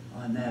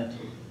 on that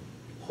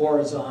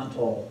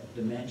horizontal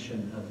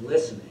dimension of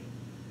listening,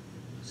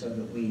 so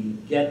that we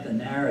get the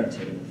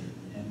narrative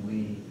and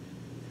we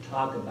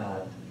talk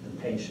about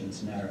the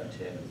patient's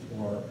narrative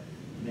or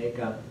make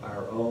up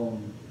our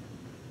own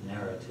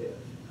narrative.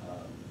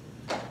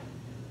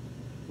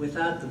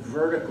 without the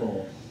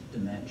vertical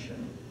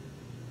dimension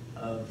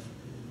of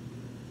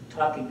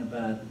talking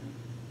about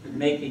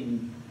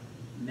making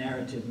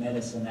narrative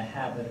medicine a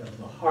habit of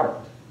the heart,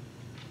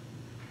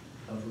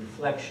 of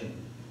reflection,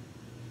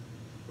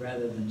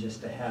 rather than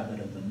just a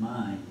habit of the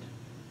mind,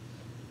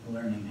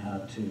 learning how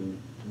to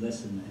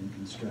listen and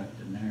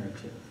construct a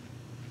narrative.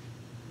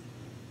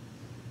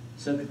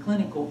 So the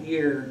clinical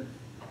ear,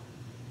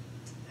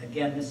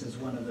 again, this is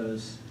one of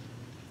those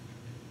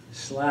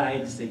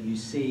slides that you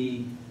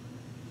see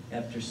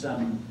after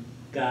some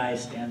guy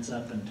stands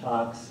up and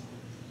talks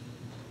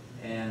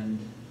and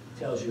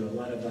tells you a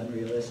lot of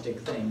unrealistic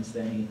things.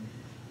 Then he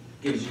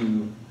gives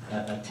you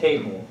a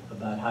table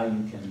about how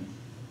you can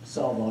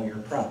solve all your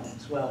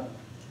problems. Well,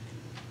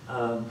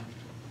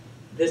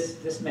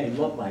 this may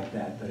look like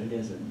that, but it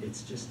isn't.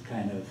 It's just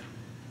kind of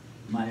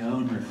my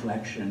own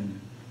reflection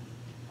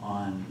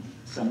on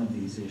some of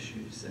these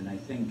issues. And I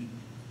think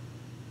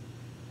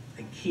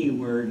a key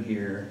word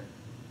here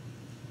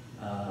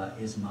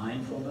is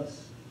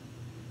mindfulness.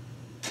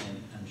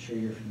 And I'm sure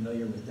you're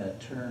familiar with that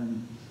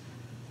term.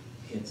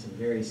 It's a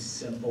very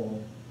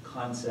simple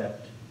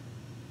concept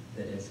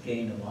that has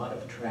gained a lot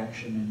of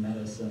traction in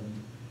medicine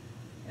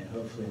and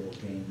hopefully will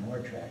gain more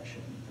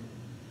traction.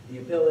 The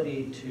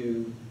ability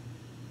to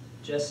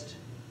just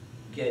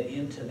get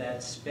into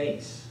that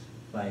space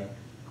by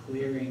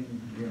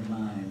clearing your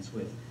minds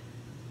with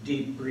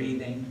deep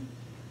breathing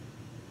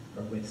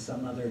or with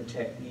some other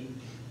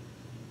technique,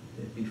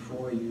 that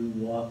before you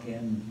walk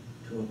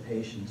into a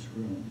patient's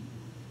room,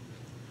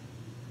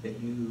 that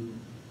you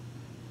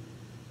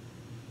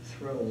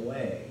throw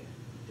away,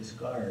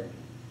 discard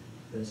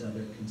those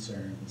other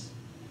concerns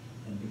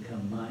and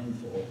become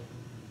mindful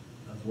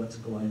of what's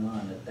going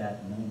on at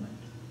that moment.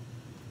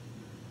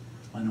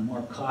 On a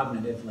more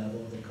cognitive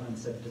level, the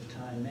concept of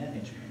time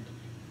management,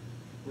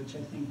 which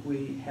I think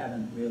we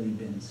haven't really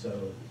been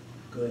so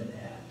good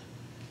at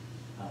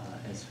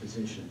as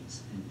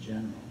physicians in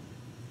general.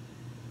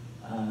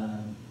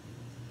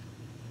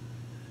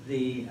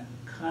 The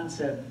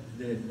concept,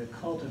 the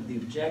cult of the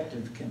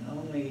objective can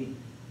only,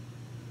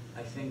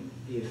 I think,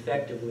 be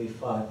effectively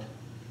fought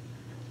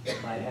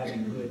by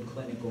having good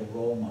clinical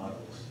role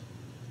models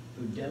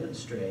who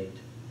demonstrate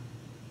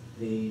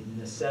the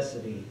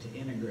necessity to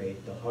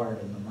integrate the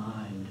heart and the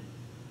mind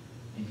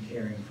in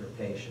caring for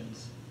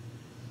patients,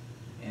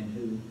 and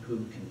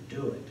who can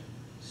do it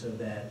so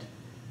that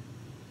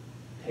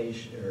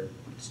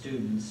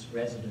students,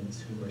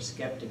 residents who are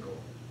skeptical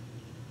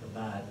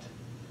about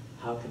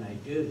how can I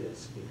do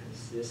this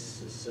because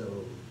this is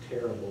so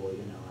terrible,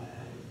 you know,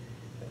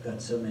 I've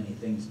got so many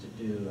things to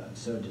do, I'm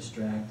so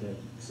distracted,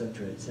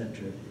 etc.,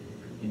 etc.,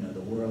 you know,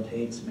 the world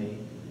hates me,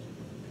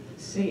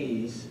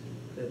 sees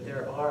that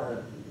there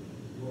are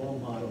role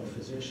model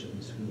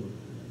physicians who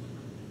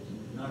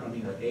not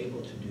only are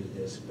able to do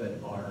this, but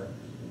are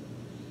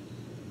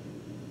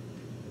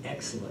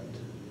excellent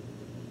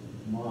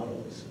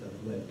models of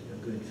what a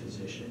good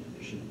physician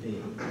should be.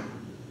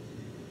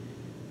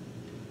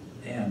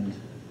 And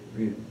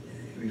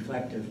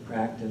reflective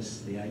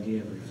practice, the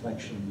idea of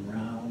reflection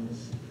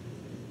rounds,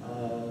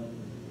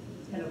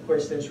 and of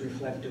course there's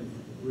reflective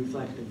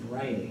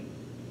writing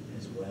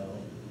as well.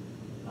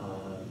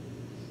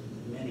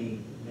 Many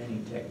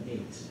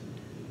techniques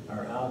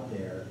are out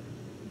there.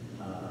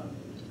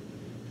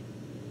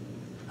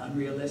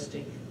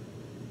 Unrealistic?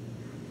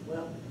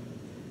 Well,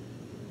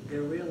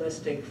 they're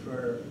realistic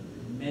for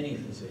many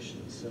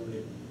physicians, so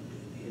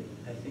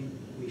I think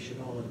we should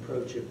all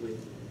approach it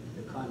with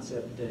the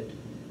concept that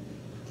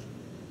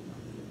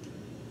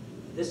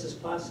this is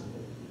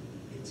possible,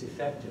 it's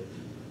effective.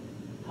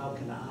 How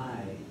can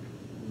I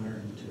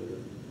learn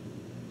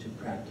to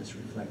practice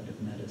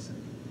reflective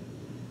medicine?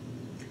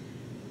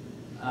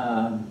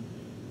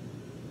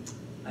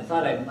 I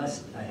thought I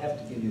have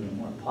to give you a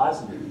more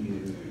positive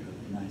view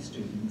of my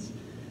students.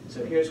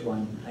 So here's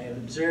one. I have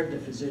observed a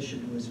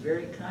physician who is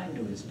very kind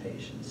to his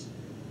patients,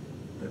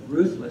 but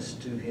ruthless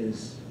to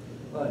his,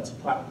 well, it's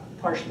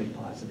partially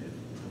positive,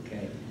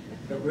 okay,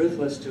 but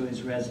ruthless to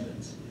his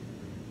residents.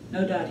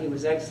 No doubt he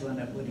was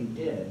excellent at what he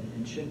did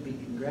and should be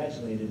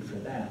congratulated for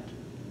that.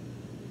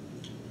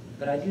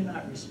 But I do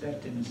not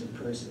respect him as a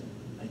person.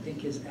 I think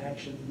his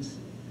actions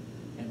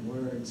and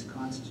words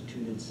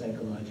constituted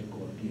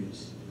psychological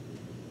abuse.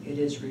 It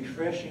is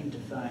refreshing to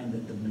find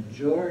that the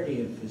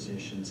majority of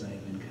physicians I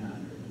have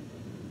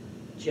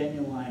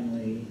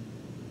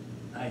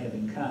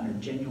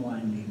encountered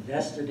genuinely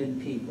vested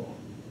in people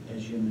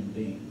as human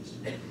beings.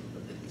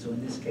 So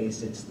in this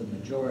case, it's the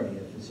majority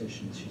of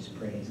physicians she's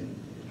praising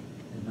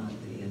and not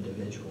the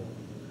individual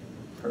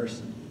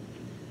person.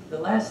 The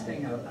last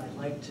thing I'd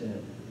like to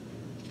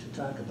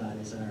talk about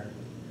is our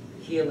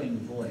healing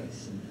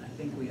voice. And I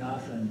think we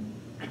often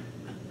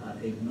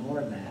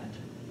ignore that.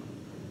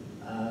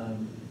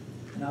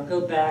 And I'll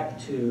go back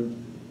to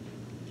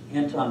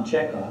Anton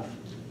Chekhov,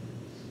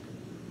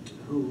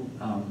 who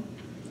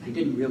I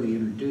didn't really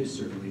introduce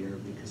earlier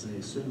because I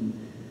assume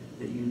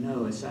that you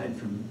know, aside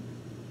from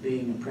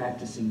being a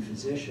practicing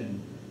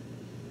physician,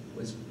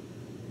 was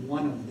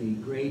one of the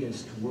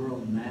greatest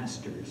world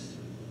masters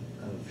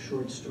of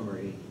short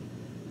story,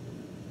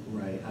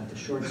 the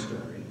short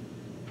story,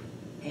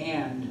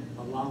 and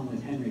along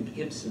with Henrik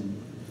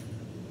Ibsen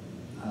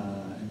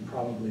and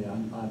probably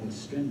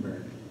August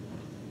Strindberg,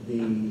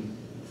 the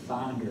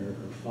founder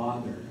or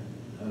father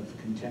of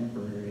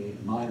contemporary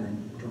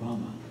modern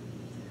drama.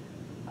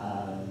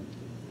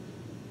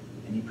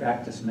 And he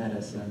practiced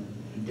medicine.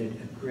 He did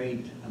a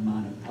great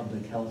amount of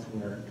public health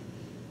work.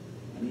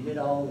 And he did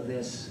all of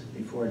this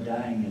before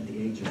dying at the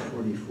age of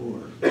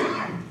 44.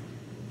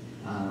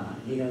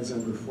 He has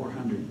over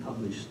 400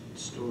 published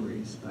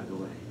stories, by the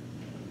way.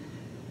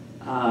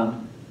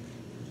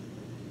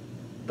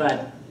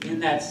 But in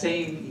that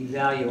same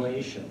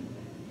evaluation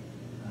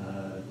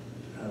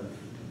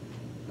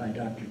by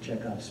Dr.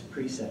 Chekhov's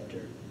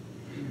preceptor,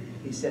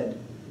 he said,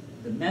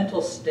 the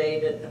mental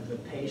state of the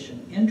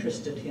patient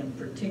interested him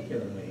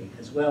particularly,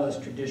 as well as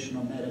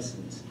traditional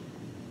medicines.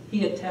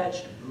 He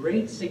attached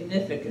great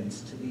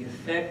significance to the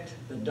effect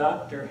the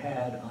doctor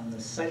had on the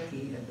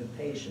psyche of the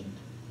patient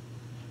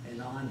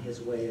and on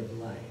his way of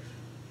life.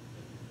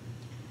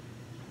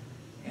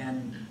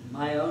 And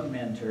my own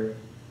mentor,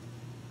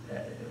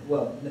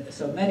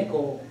 so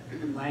medical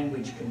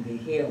language can be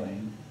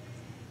healing,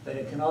 but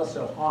it can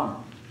also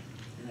harm.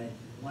 And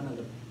one of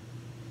the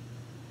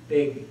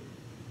big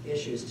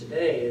issues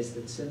today is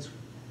that since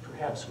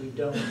perhaps we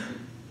don't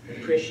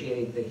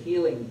appreciate the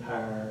healing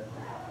power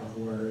of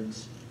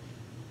words,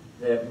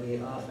 that we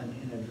often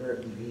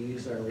inadvertently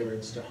use our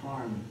words to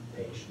harm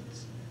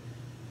patients.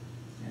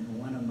 And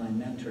one of my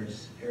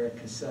mentors, Eric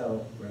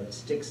Cassell, wrote,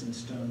 "Sticks and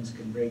stones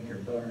can break your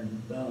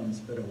bones,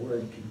 but a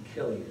word can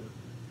kill you."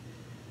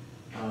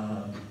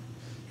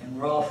 And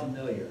we're all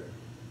familiar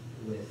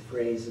with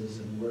phrases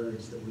and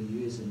words that we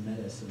use in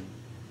medicine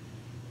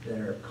that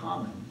are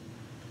common,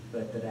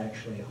 but that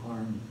actually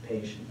harm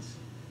patients.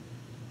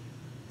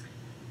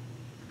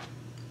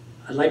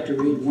 I'd like to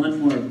read one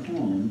more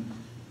poem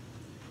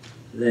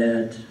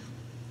that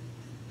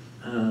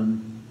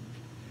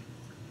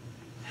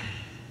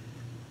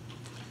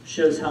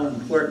shows how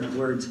important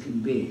words can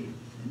be.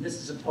 And this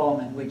is a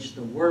poem in which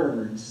the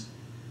words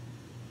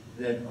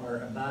that are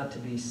about to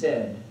be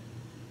said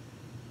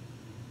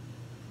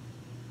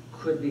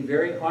could be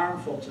very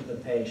harmful to the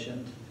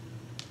patient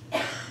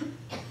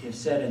if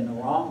said in the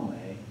wrong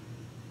way,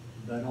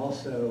 but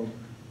also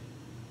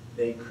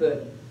they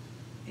could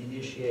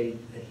initiate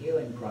a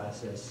healing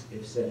process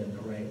if said in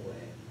the right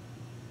way.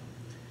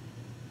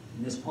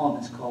 And this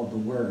poem is called The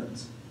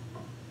Words.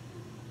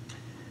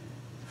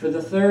 For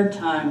the third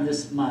time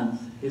this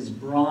month, his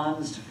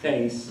bronzed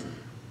face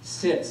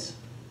sits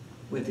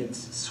with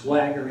its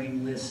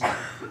swaggering list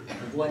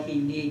of what he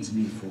needs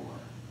me for.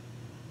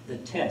 The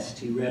test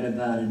he read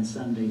about in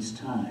Sunday's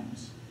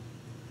Times.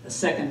 A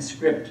second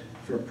script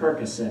for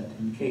Percocet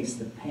in case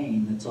the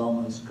pain that's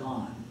almost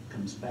gone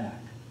comes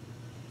back.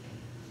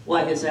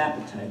 Why his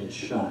appetite is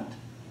shot.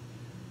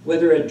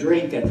 Whether a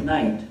drink at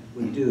night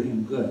would do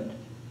him good.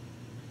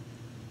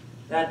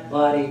 That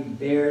body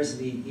bears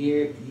the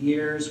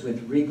years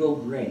with regal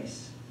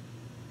grace.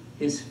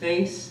 His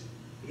face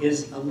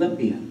is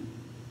Olympian.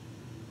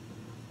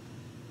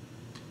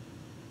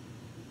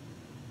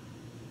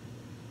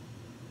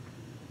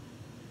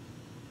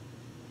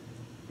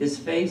 His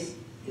face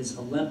is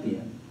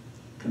Olympian,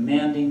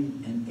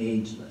 commanding and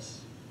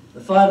ageless.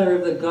 The father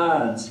of the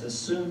gods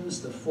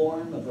assumes the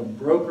form of a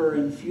broker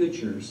in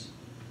futures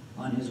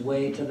on his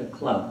way to the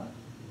club.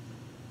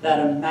 That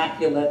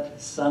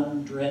immaculate,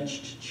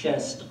 sun-drenched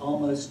chest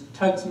almost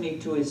tugs me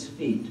to his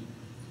feet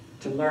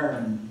to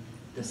learn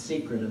the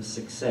secret of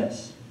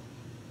success.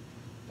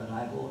 But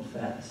I hold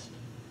fast.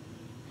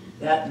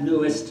 That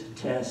newest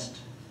test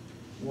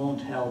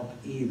won't help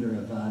either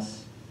of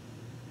us,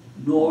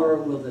 nor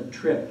will the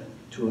trip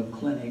to a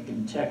clinic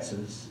in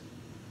Texas,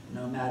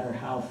 no matter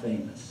how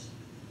famous.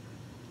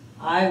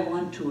 I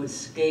want to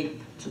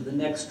escape to the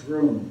next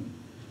room,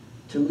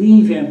 to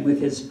leave him with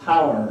his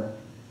power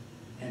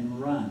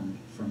and run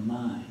from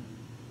mine.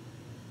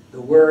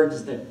 The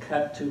words that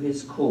cut to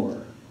his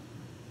core.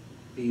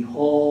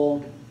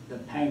 Behold the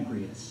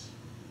pancreas.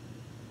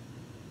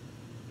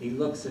 He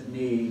looks at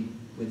me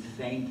with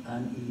faint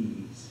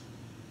unease,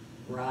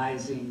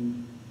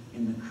 rising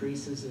in the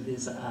creases of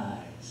his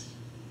eyes.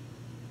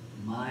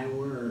 My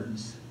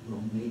words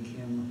will make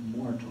him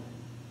mortal.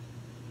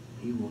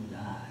 He will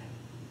die.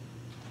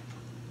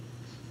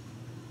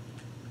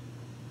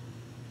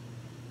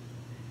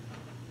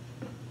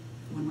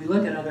 When we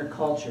look at other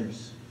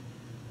cultures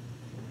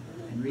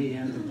and read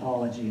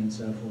anthropology and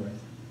so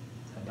forth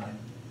about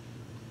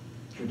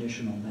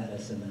traditional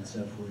medicine and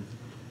so forth,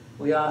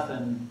 we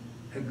often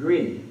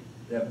agree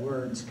that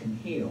words can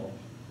heal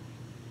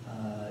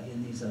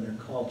in these other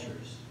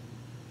cultures.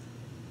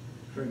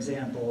 For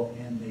example,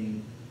 in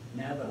the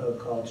Navajo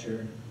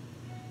culture,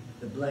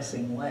 the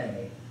blessing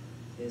way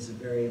is a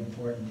very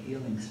important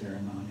healing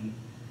ceremony.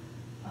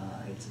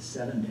 It's a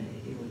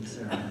 7-day healing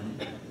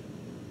ceremony.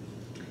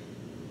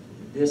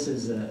 This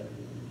is a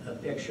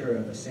picture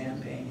of a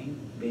sand painting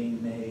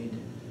being made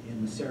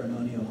in the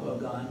ceremonial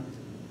hogan.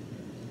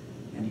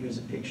 And here's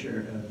a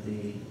picture of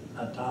the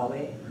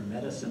atali, or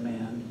medicine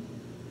man,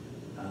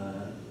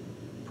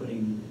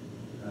 putting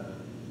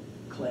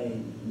clay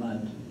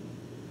mud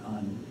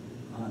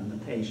on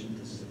the patient.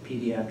 This is a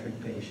pediatric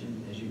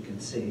patient, as you can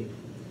see.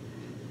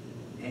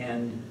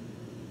 And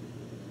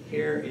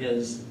here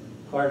is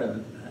part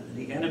of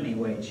the enemy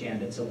way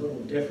chant. It's a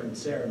little different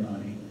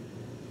ceremony,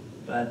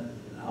 but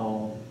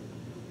I'll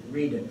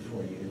read it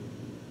for you,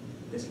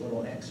 this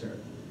little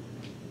excerpt.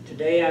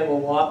 Today I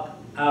will walk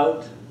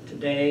out.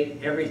 Today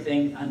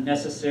everything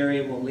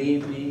unnecessary will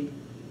leave me.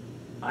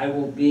 I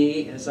will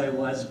be as I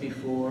was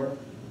before,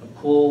 a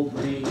cool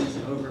breeze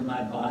over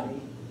my body.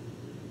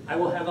 I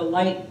will have a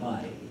light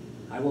body.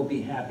 I will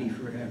be happy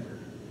forever.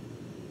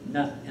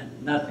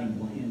 Nothing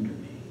will hinder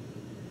me.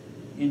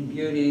 In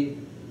beauty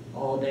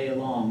all day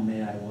long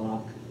may I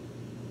walk.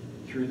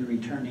 Through the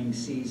returning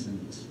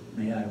seasons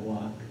may I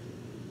walk.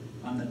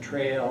 On the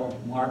trail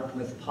marked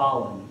with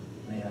pollen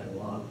may I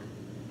walk.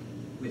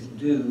 With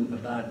dew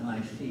about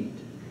my feet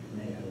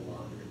may I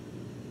walk.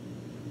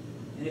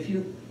 And if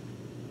you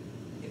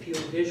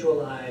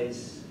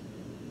visualize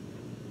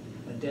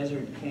a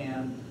desert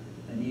camp,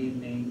 an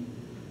evening,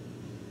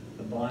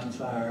 a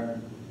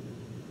bonfire,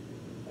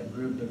 a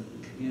group of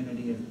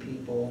community of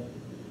people,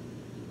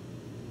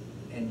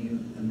 and you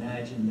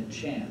imagine the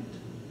chant,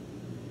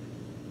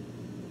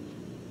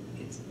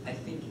 it's, I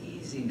think,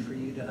 easy for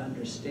you to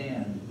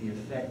understand the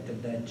effect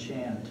of that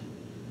chant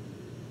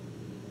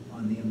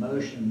on the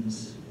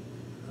emotions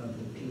of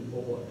the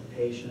people, of the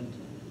patient.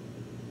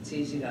 It's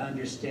easy to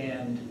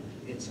understand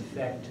its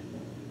effect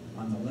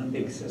on the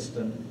limbic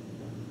system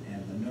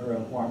and the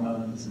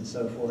neurohormones and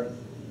so forth,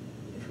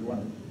 if you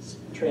want to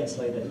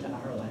translate it to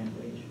our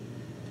language.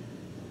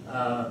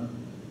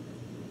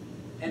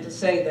 And to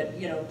say that,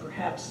 you know,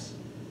 perhaps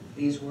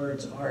these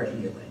words are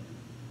healing.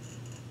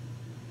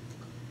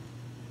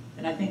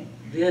 And I think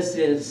this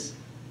is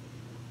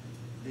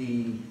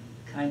the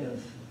kind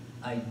of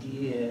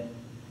idea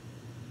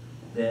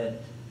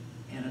that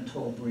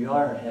Anatole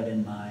Briard had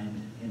in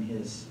mind in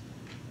his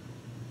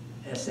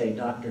essay,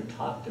 Doctor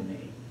Talk to Me.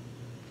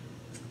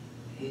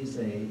 He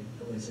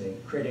was a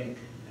critic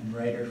and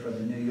writer for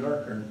the New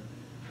Yorker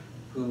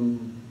who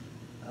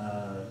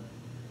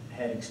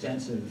had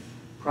extensive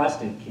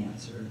prostate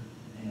cancer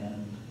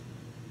and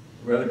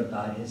wrote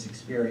about his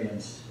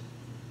experience,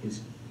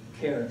 his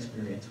care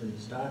experience with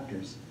his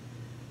doctors.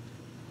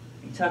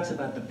 He talks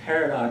about the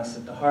paradox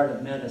at the heart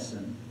of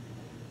medicine,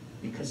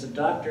 because a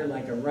doctor,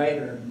 like a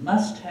writer,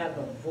 must have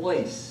a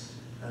voice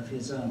of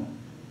his own,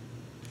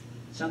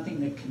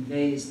 something that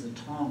conveys the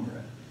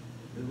timbre,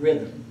 the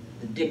rhythm,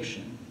 the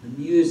diction,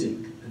 the music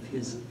of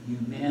his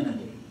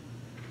humanity,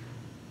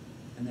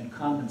 and that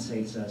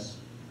compensates us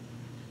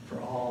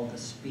for all the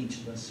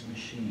speechless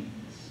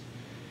machines.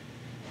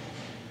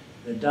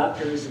 The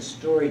doctor is a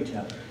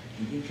storyteller,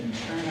 and he can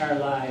turn our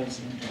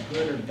lives into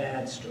good or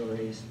bad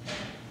stories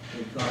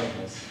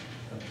regardless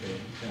of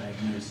the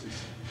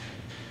diagnosis.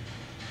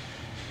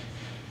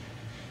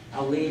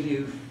 I'll leave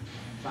you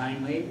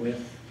finally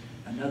with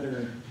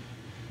another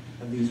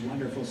of these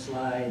wonderful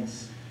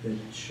slides that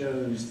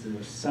shows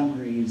the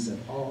summaries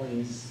of all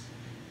these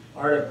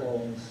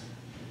articles,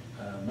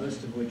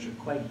 most of which are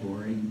quite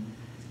boring,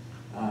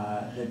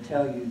 that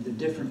tell you the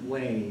different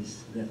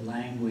ways that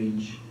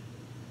language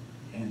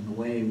and the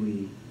way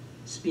we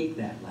speak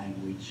that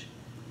language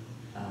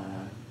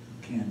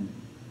can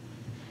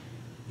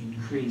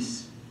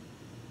increase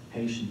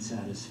patient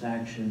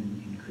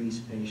satisfaction, increase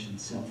patient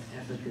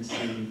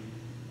self-efficacy,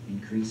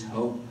 increase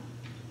hope,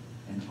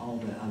 and all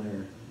the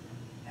other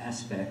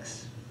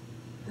aspects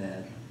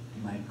that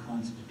might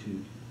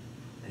constitute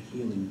a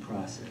healing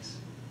process.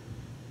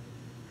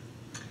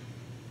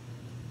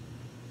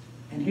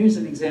 And here's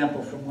an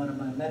example from one of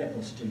my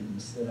medical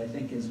students that I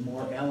think is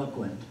more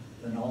eloquent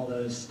than all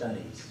those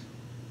studies.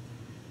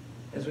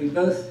 As we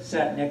both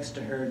sat next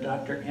to her,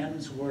 Dr.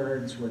 M's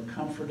words were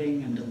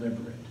comforting and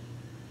deliberate,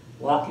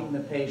 walking the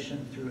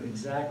patient through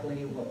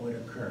exactly what would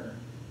occur.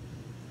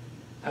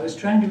 I was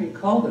trying to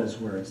recall those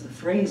words, the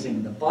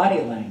phrasing, the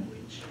body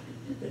language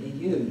that he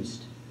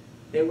used.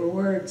 They were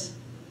words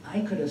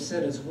I could have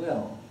said as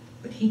well,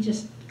 but he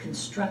just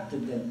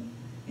constructed them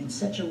in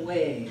such a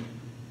way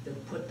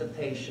that put the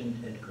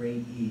patient at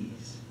great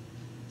ease.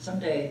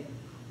 Someday,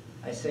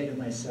 I say to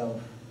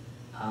myself,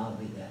 I'll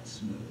be that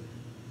smooth.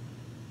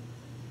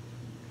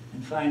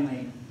 And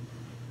finally,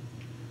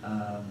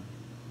 to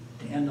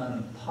end on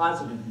a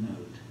positive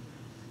note,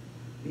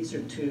 these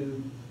are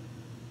two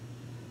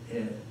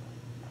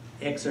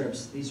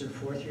excerpts. These are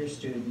fourth-year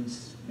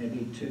students,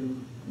 maybe 2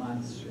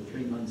 months or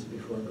 3 months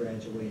before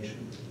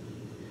graduation.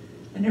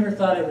 I never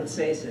thought I would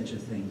say such a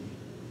thing.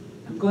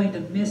 I'm going to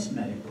miss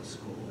medical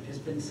school. It has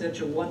been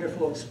such a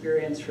wonderful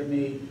experience for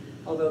me,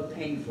 although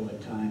painful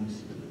at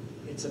times.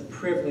 It's a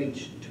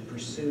privilege to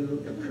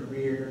pursue a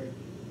career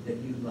that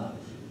you love.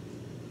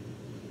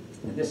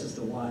 And this is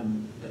the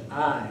one that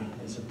I,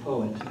 as a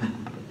poet,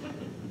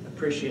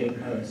 appreciate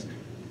most.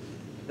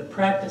 The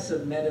practice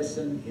of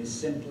medicine is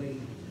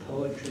simply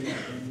poetry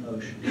in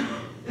motion.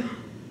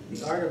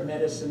 The art of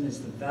medicine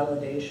is the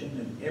validation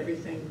of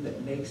everything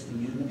that makes the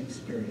human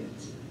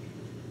experience.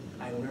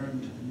 I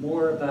learned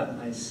more about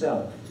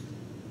myself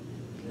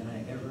than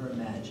I ever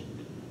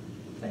imagined.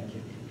 Thank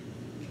you.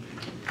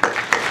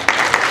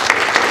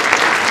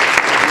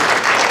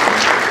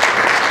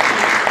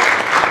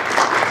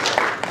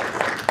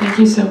 Thank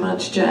you so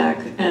much, Jack.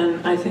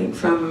 And I think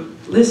from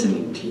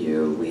listening to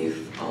you,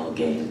 we've all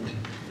gained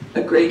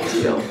a great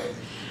deal.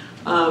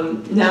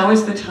 Now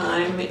is the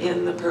time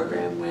in the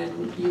program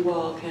when you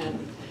all can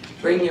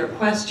bring your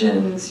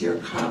questions, your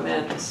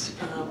comments,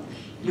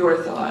 your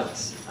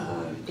thoughts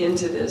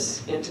into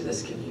this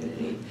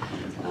community.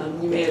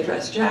 You may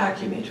address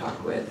Jack, you may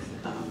talk with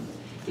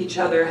each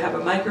other, have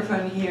a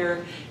microphone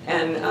here,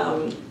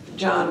 and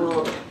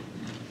John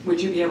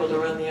would you be able to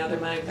run the other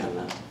mic on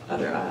the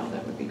other aisle?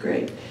 That would be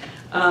great.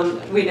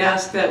 We'd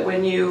ask that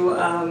when you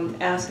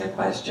ask a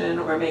question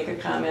or make a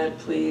comment,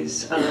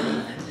 please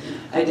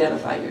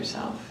identify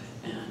yourself.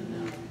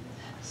 And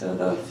so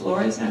the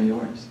floor is now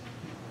yours.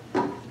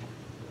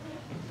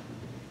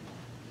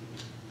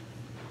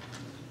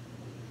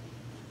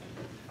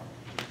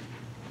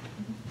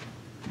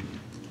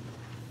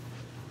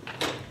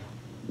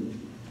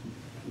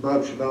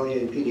 Bob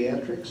Chevalier,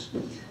 Pediatrics.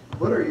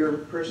 What are your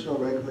personal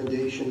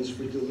recommendations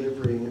for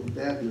delivering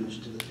bad news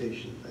to the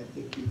patient? I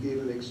think you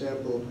gave an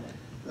example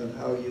of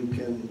how you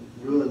can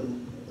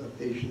ruin a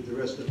patient, the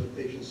rest of a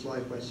patient's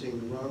life by saying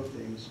the wrong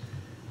things.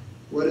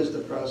 What is the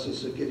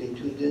process of getting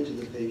tuned into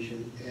the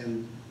patient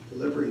and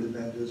delivering the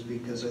bad news?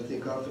 Because I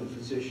think often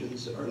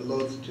physicians are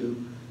loath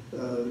to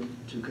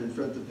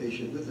confront the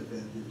patient with the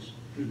bad news.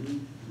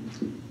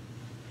 Mm-hmm.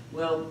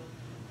 Well,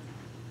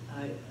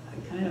 I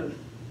kind of,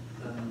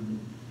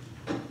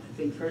 I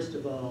think first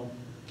of all,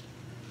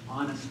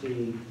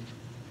 honesty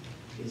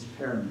is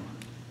paramount.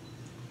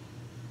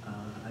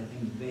 I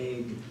think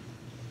vague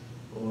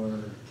or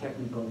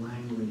technical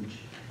language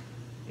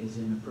is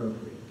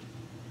inappropriate.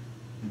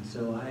 And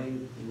so I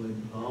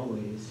would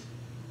always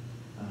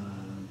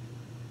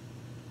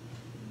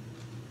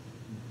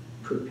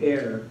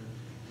prepare,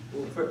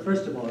 well,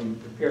 first of all, you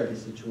prepare the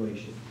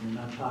situation. You're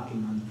not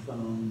talking on the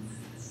phone,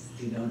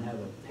 you don't have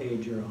a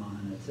pager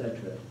on,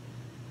 etc.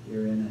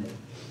 You're in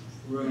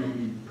a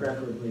room,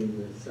 preferably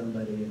with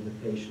somebody of the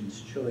patient's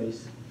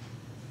choice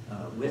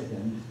with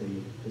them, if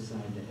they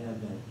decide to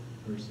have that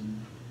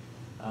person.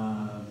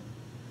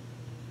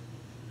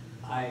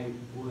 I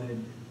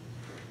would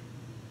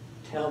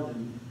tell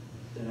them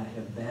that I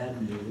have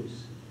bad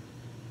news,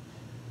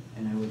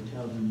 and I would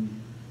tell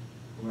them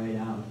right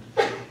out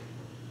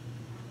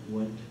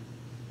what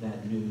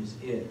that news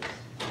is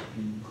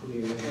in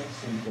clear,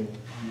 simple,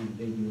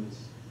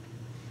 unambiguous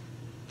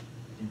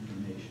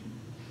information,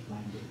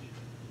 language.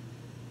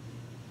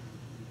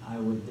 I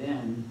would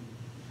then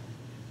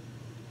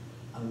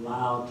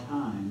allow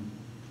time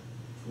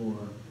for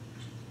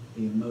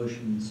the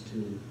emotions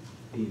to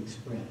be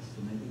expressed.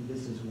 And I think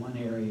this is one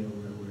area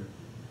where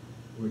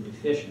we're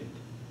deficient,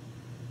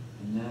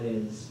 and that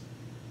is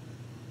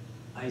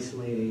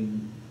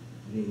isolating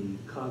the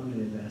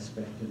cognitive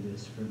aspect of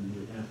this from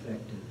the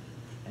affective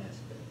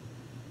aspect.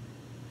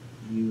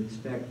 You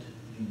expect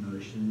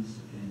emotions,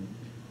 and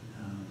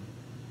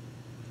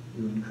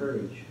you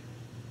encourage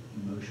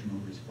emotional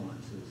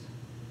responses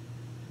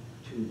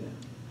to them.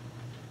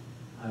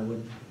 I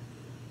would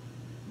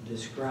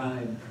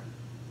describe,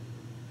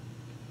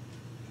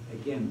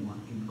 again,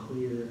 in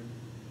clear,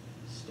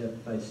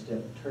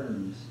 step-by-step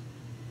terms,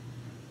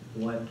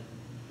 what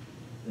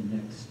the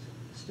next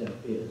step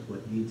is,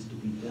 what needs to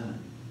be done,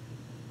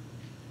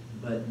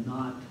 but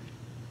not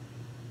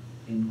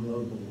in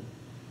global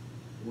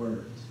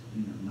words,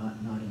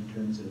 not in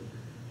terms of,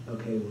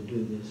 okay, we'll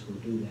do this, we'll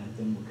do that,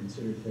 then we'll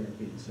consider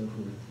therapy and so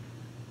forth.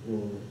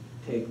 We'll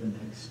take the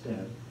next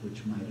step,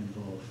 which might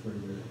involve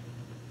further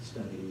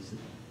studies and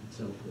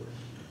so forth.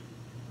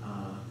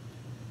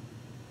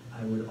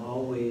 I would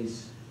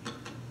always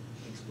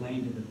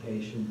explain to the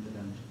patient that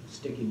I'm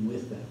sticking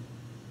with them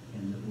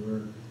and that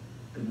we're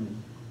going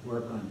to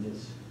work on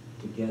this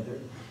together.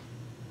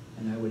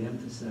 And I would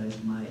emphasize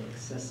my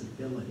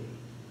accessibility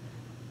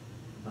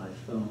by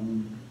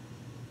phone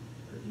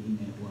or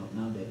email, well,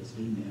 nowadays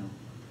email.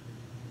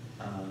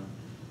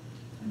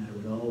 And I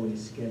would always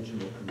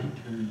schedule a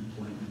return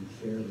appointment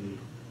fairly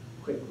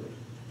quickly.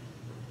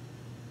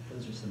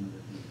 Those are some of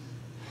the things.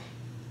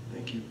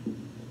 Thank you.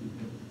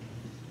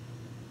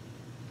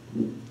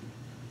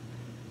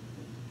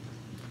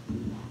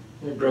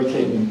 Greg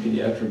Hayden,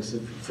 Pediatrics.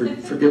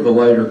 Forgive a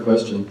lighter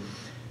question.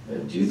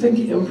 Do you think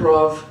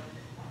improv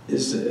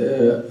is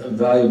a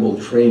valuable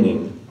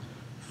training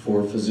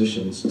for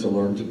physicians to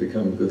learn to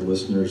become good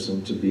listeners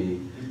and to be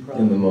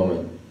in the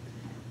moment?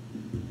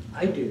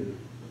 I do.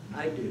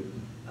 I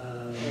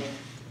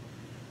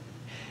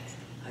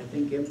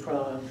think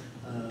improv,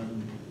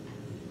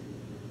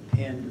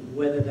 and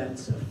whether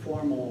that's a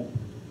formal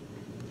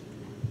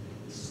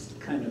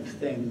kind of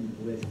thing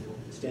with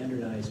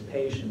standardized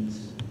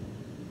patients,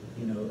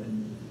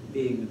 and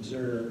being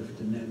observed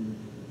and then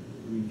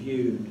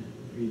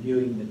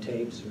reviewing the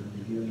tapes or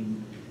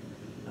reviewing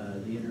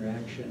the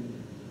interaction,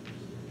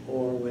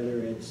 or whether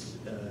it's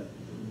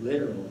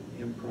literal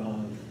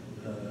improv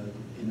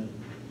in a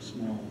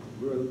small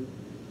group.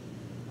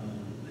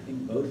 I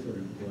think both are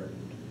important.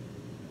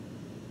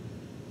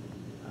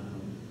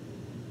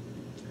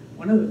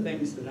 One of the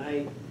things that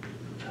I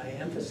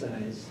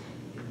emphasize,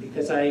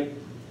 because I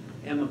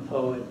am a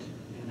poet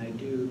and I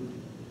do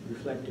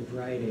reflective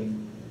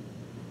writing,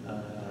 a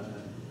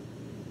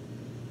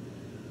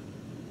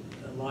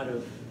lot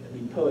of, I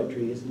mean,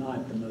 poetry is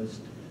not the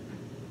most,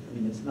 I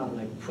mean, it's not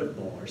like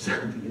football or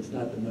something. It's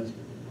not the most,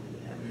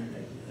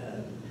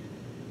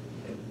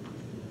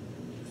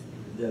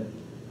 the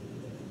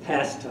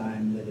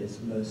pastime that is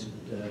most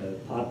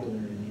popular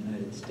in the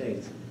United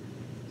States.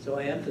 So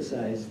I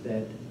emphasize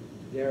that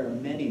there are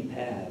many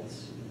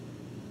paths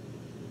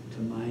to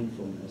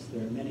mindfulness.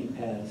 There are many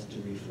paths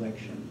to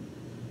reflection.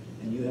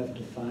 And you have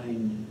to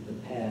find the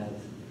path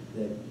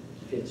that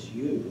fits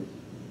you.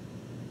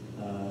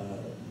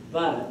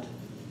 But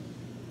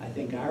I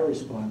think our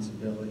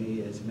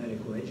responsibility as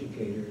medical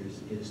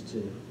educators is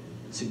to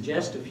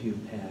suggest a few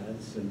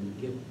paths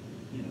and give,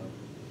 you know,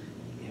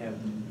 have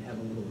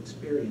a little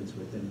experience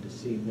with them to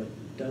see what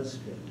does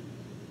fit.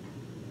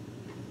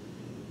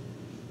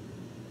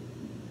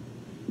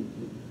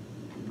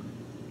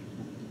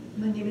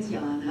 My name is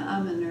Jana.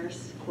 I'm a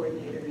nurse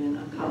coordinator in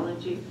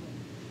oncology.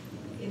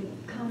 In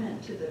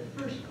comment to the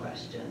first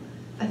question,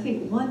 I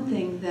think one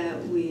thing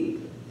that we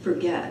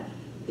forget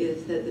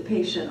is that the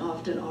patient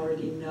often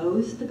already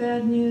knows the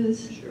bad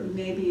news. Sure.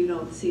 Maybe you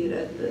don't see it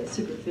at the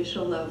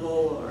superficial level,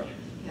 or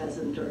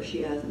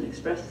she hasn't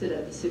expressed it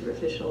at the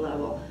superficial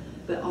level,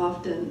 but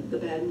often the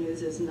bad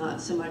news is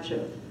not so much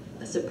of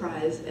a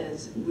surprise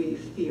as we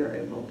fear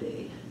it will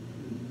be.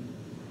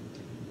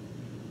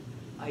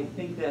 I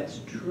think that's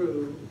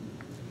true,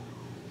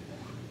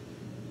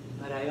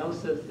 but I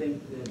also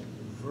think that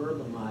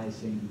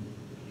verbalizing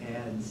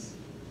adds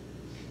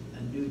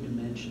a new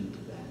dimension to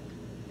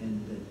that,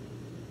 and that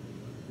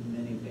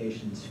many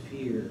patients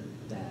fear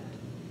that.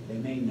 They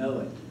may know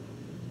it,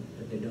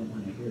 but they don't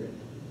want to hear it.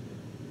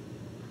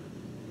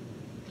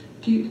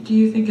 Do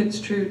you think it's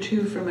true,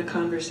 too, from a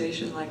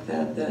conversation like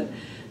that, that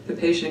the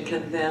patient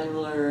can then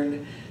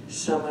learn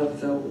some of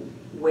the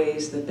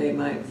ways that they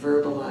might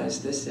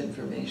verbalize this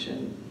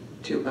information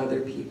to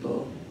other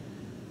people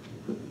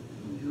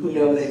who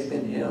know they've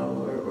been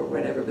ill or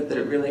whatever, but that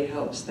it really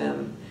helps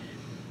them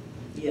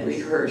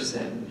rehearse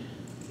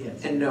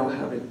and know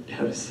how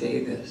to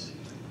say this?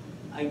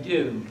 I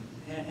do,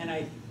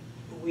 and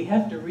we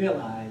have to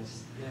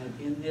realize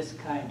that in this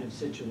kind of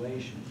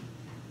situation,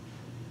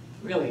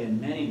 really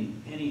in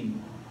any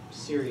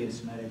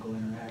serious medical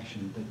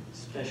interaction, but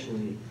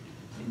especially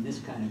in this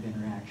kind of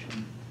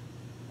interaction,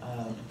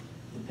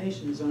 the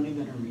patient is only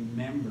going to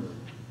remember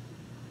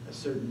a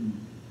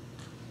certain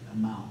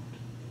amount,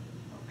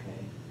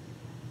 okay?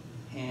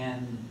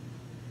 And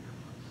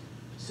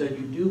so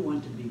you do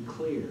want to be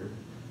clear,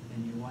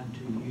 and you want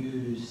to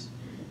use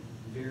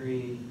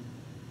very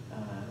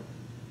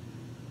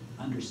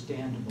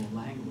understandable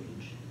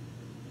language,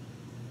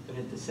 but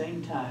at the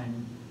same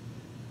time,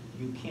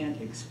 you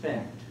can't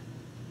expect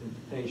that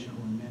the patient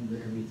will remember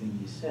everything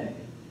you say.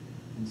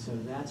 And so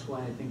that's why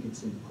I think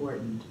it's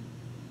important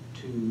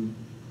to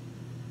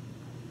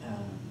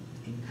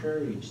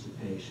encourage the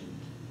patient,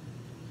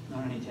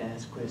 not only to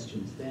ask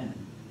questions then,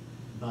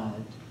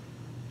 but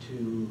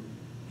to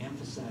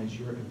emphasize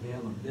your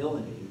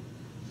availability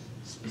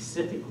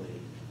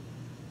specifically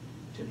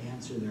to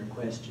answer their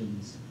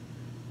questions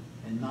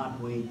and not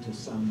wait to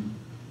some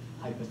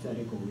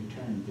hypothetical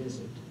return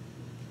visit,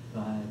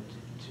 but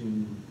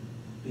to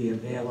be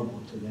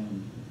available to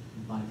them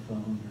by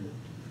phone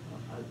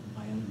or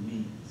by other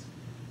means,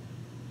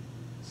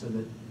 so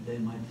that they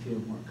might feel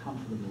more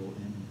comfortable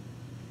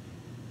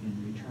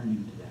in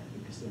returning to that,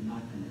 because they're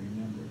not going to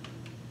remember.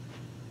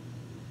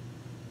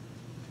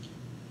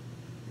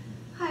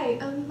 Hi,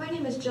 my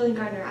name is Jillian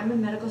Gardner. I'm a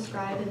medical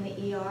scribe in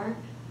the ER,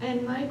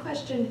 and my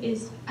question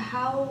is,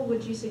 how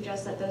would you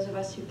suggest that those of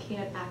us who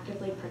can't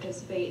actively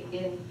participate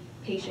in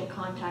patient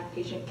contact,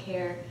 patient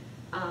care,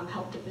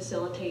 help to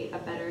facilitate a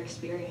better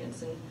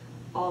experience and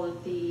all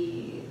of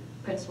the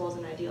principles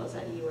and ideals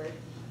that you were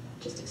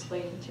just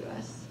explaining to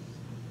us?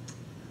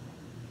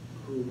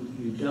 Who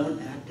you don't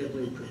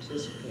actively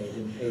participate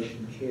in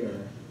patient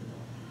care.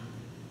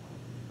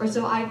 Or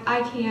so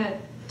I can't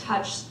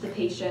touch the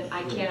patient,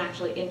 I can't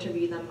actually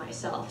interview them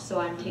myself, so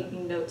I'm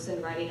taking notes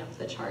and writing up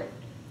the chart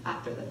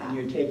after the fact. And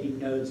you're taking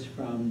notes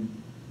from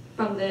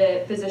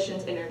the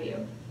physician's interview.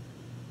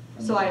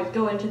 So I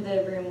go into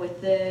the room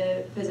with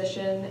the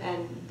physician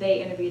and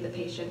they interview the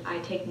patient, I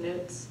take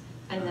notes,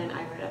 and then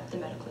I write up the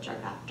medical chart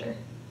after.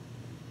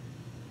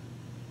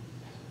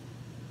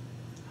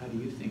 How do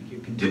you think you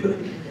can do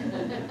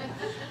it?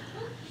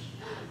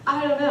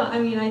 I don't know. I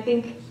mean, I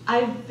think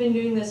I've been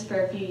doing this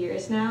for a few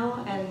years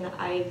now, and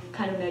I've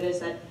kind of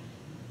noticed that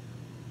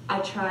I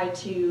try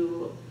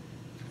to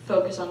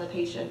focus on the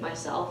patient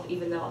myself,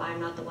 even though I'm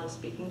not the one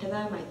speaking to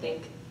them. I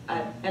think,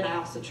 and I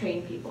also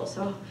train people.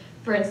 So,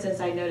 for instance,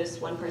 I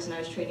noticed one person I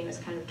was training was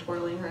kind of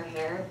twirling her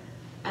hair,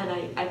 and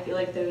I feel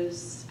like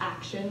those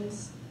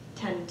actions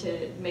tend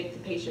to make the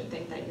patient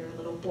think that you're a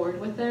little bored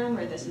with them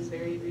or this is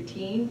very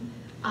routine.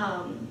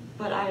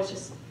 But I was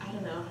just, I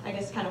don't know, I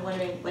guess kind of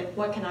wondering, like,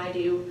 what can I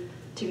do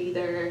to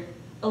either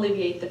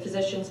alleviate the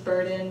physician's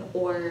burden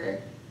or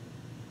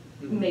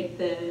make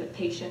the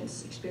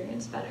patient's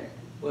experience better?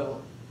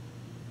 Well,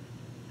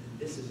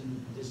 this is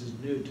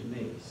new to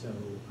me, so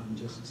I'm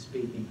just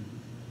speaking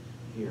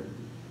here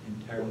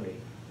entirely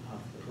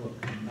off the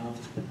hook,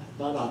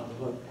 not off the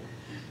hook,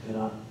 but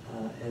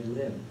ad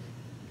lib.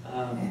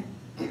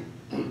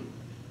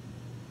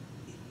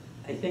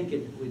 I think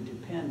it would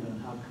depend on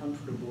how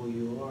comfortable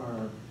you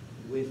are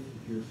with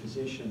your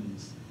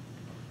physicians.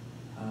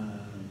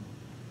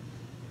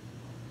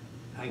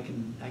 I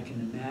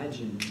can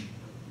imagine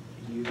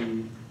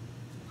you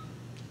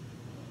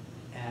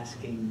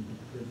asking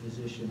the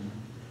physician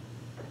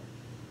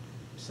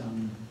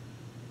some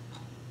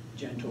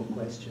gentle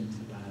questions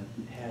about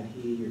had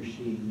he or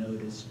she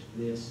noticed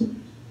this,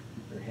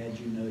 or had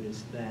you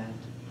noticed that,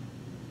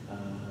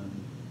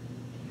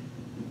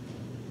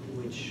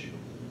 which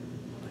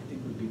I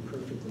think would be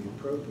perfectly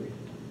appropriate,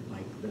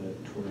 like the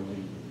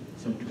twirling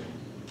symptom,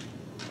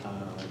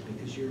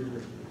 because you're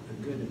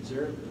a good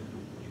observer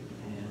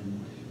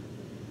and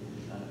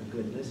a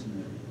good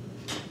listener.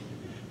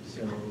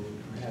 So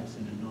perhaps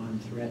in a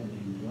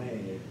non-threatening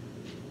way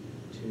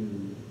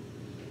to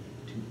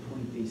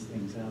point these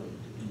things out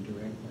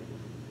indirectly.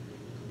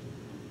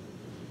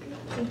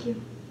 Thank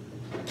you.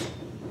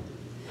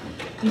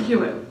 Thank you.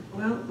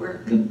 Well,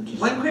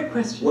 one quick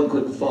question. One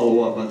quick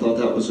follow-up. I thought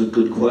that was a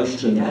good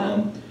question.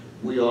 Yeah.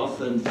 We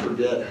often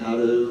forget how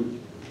to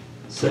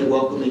say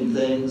welcoming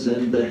things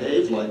and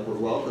behave like we're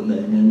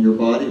welcoming, and your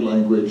body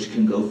language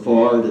can go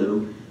far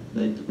to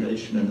make the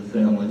patient and the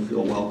family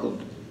feel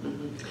welcomed.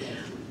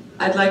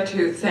 I'd like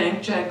to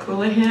thank John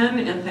Coulehan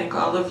and thank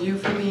all of you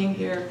for being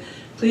here.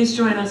 Please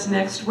join us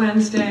next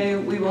Wednesday.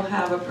 We will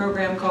have a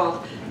program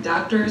called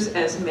Doctors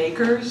as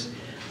Makers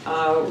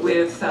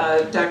with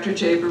Dr.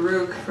 Jay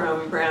Baruch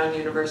from Brown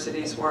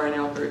University's Warren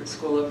Alpert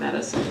School of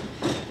Medicine.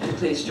 And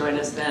please join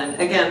us then.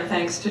 Again,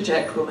 thanks to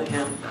Jack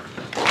Coulehan.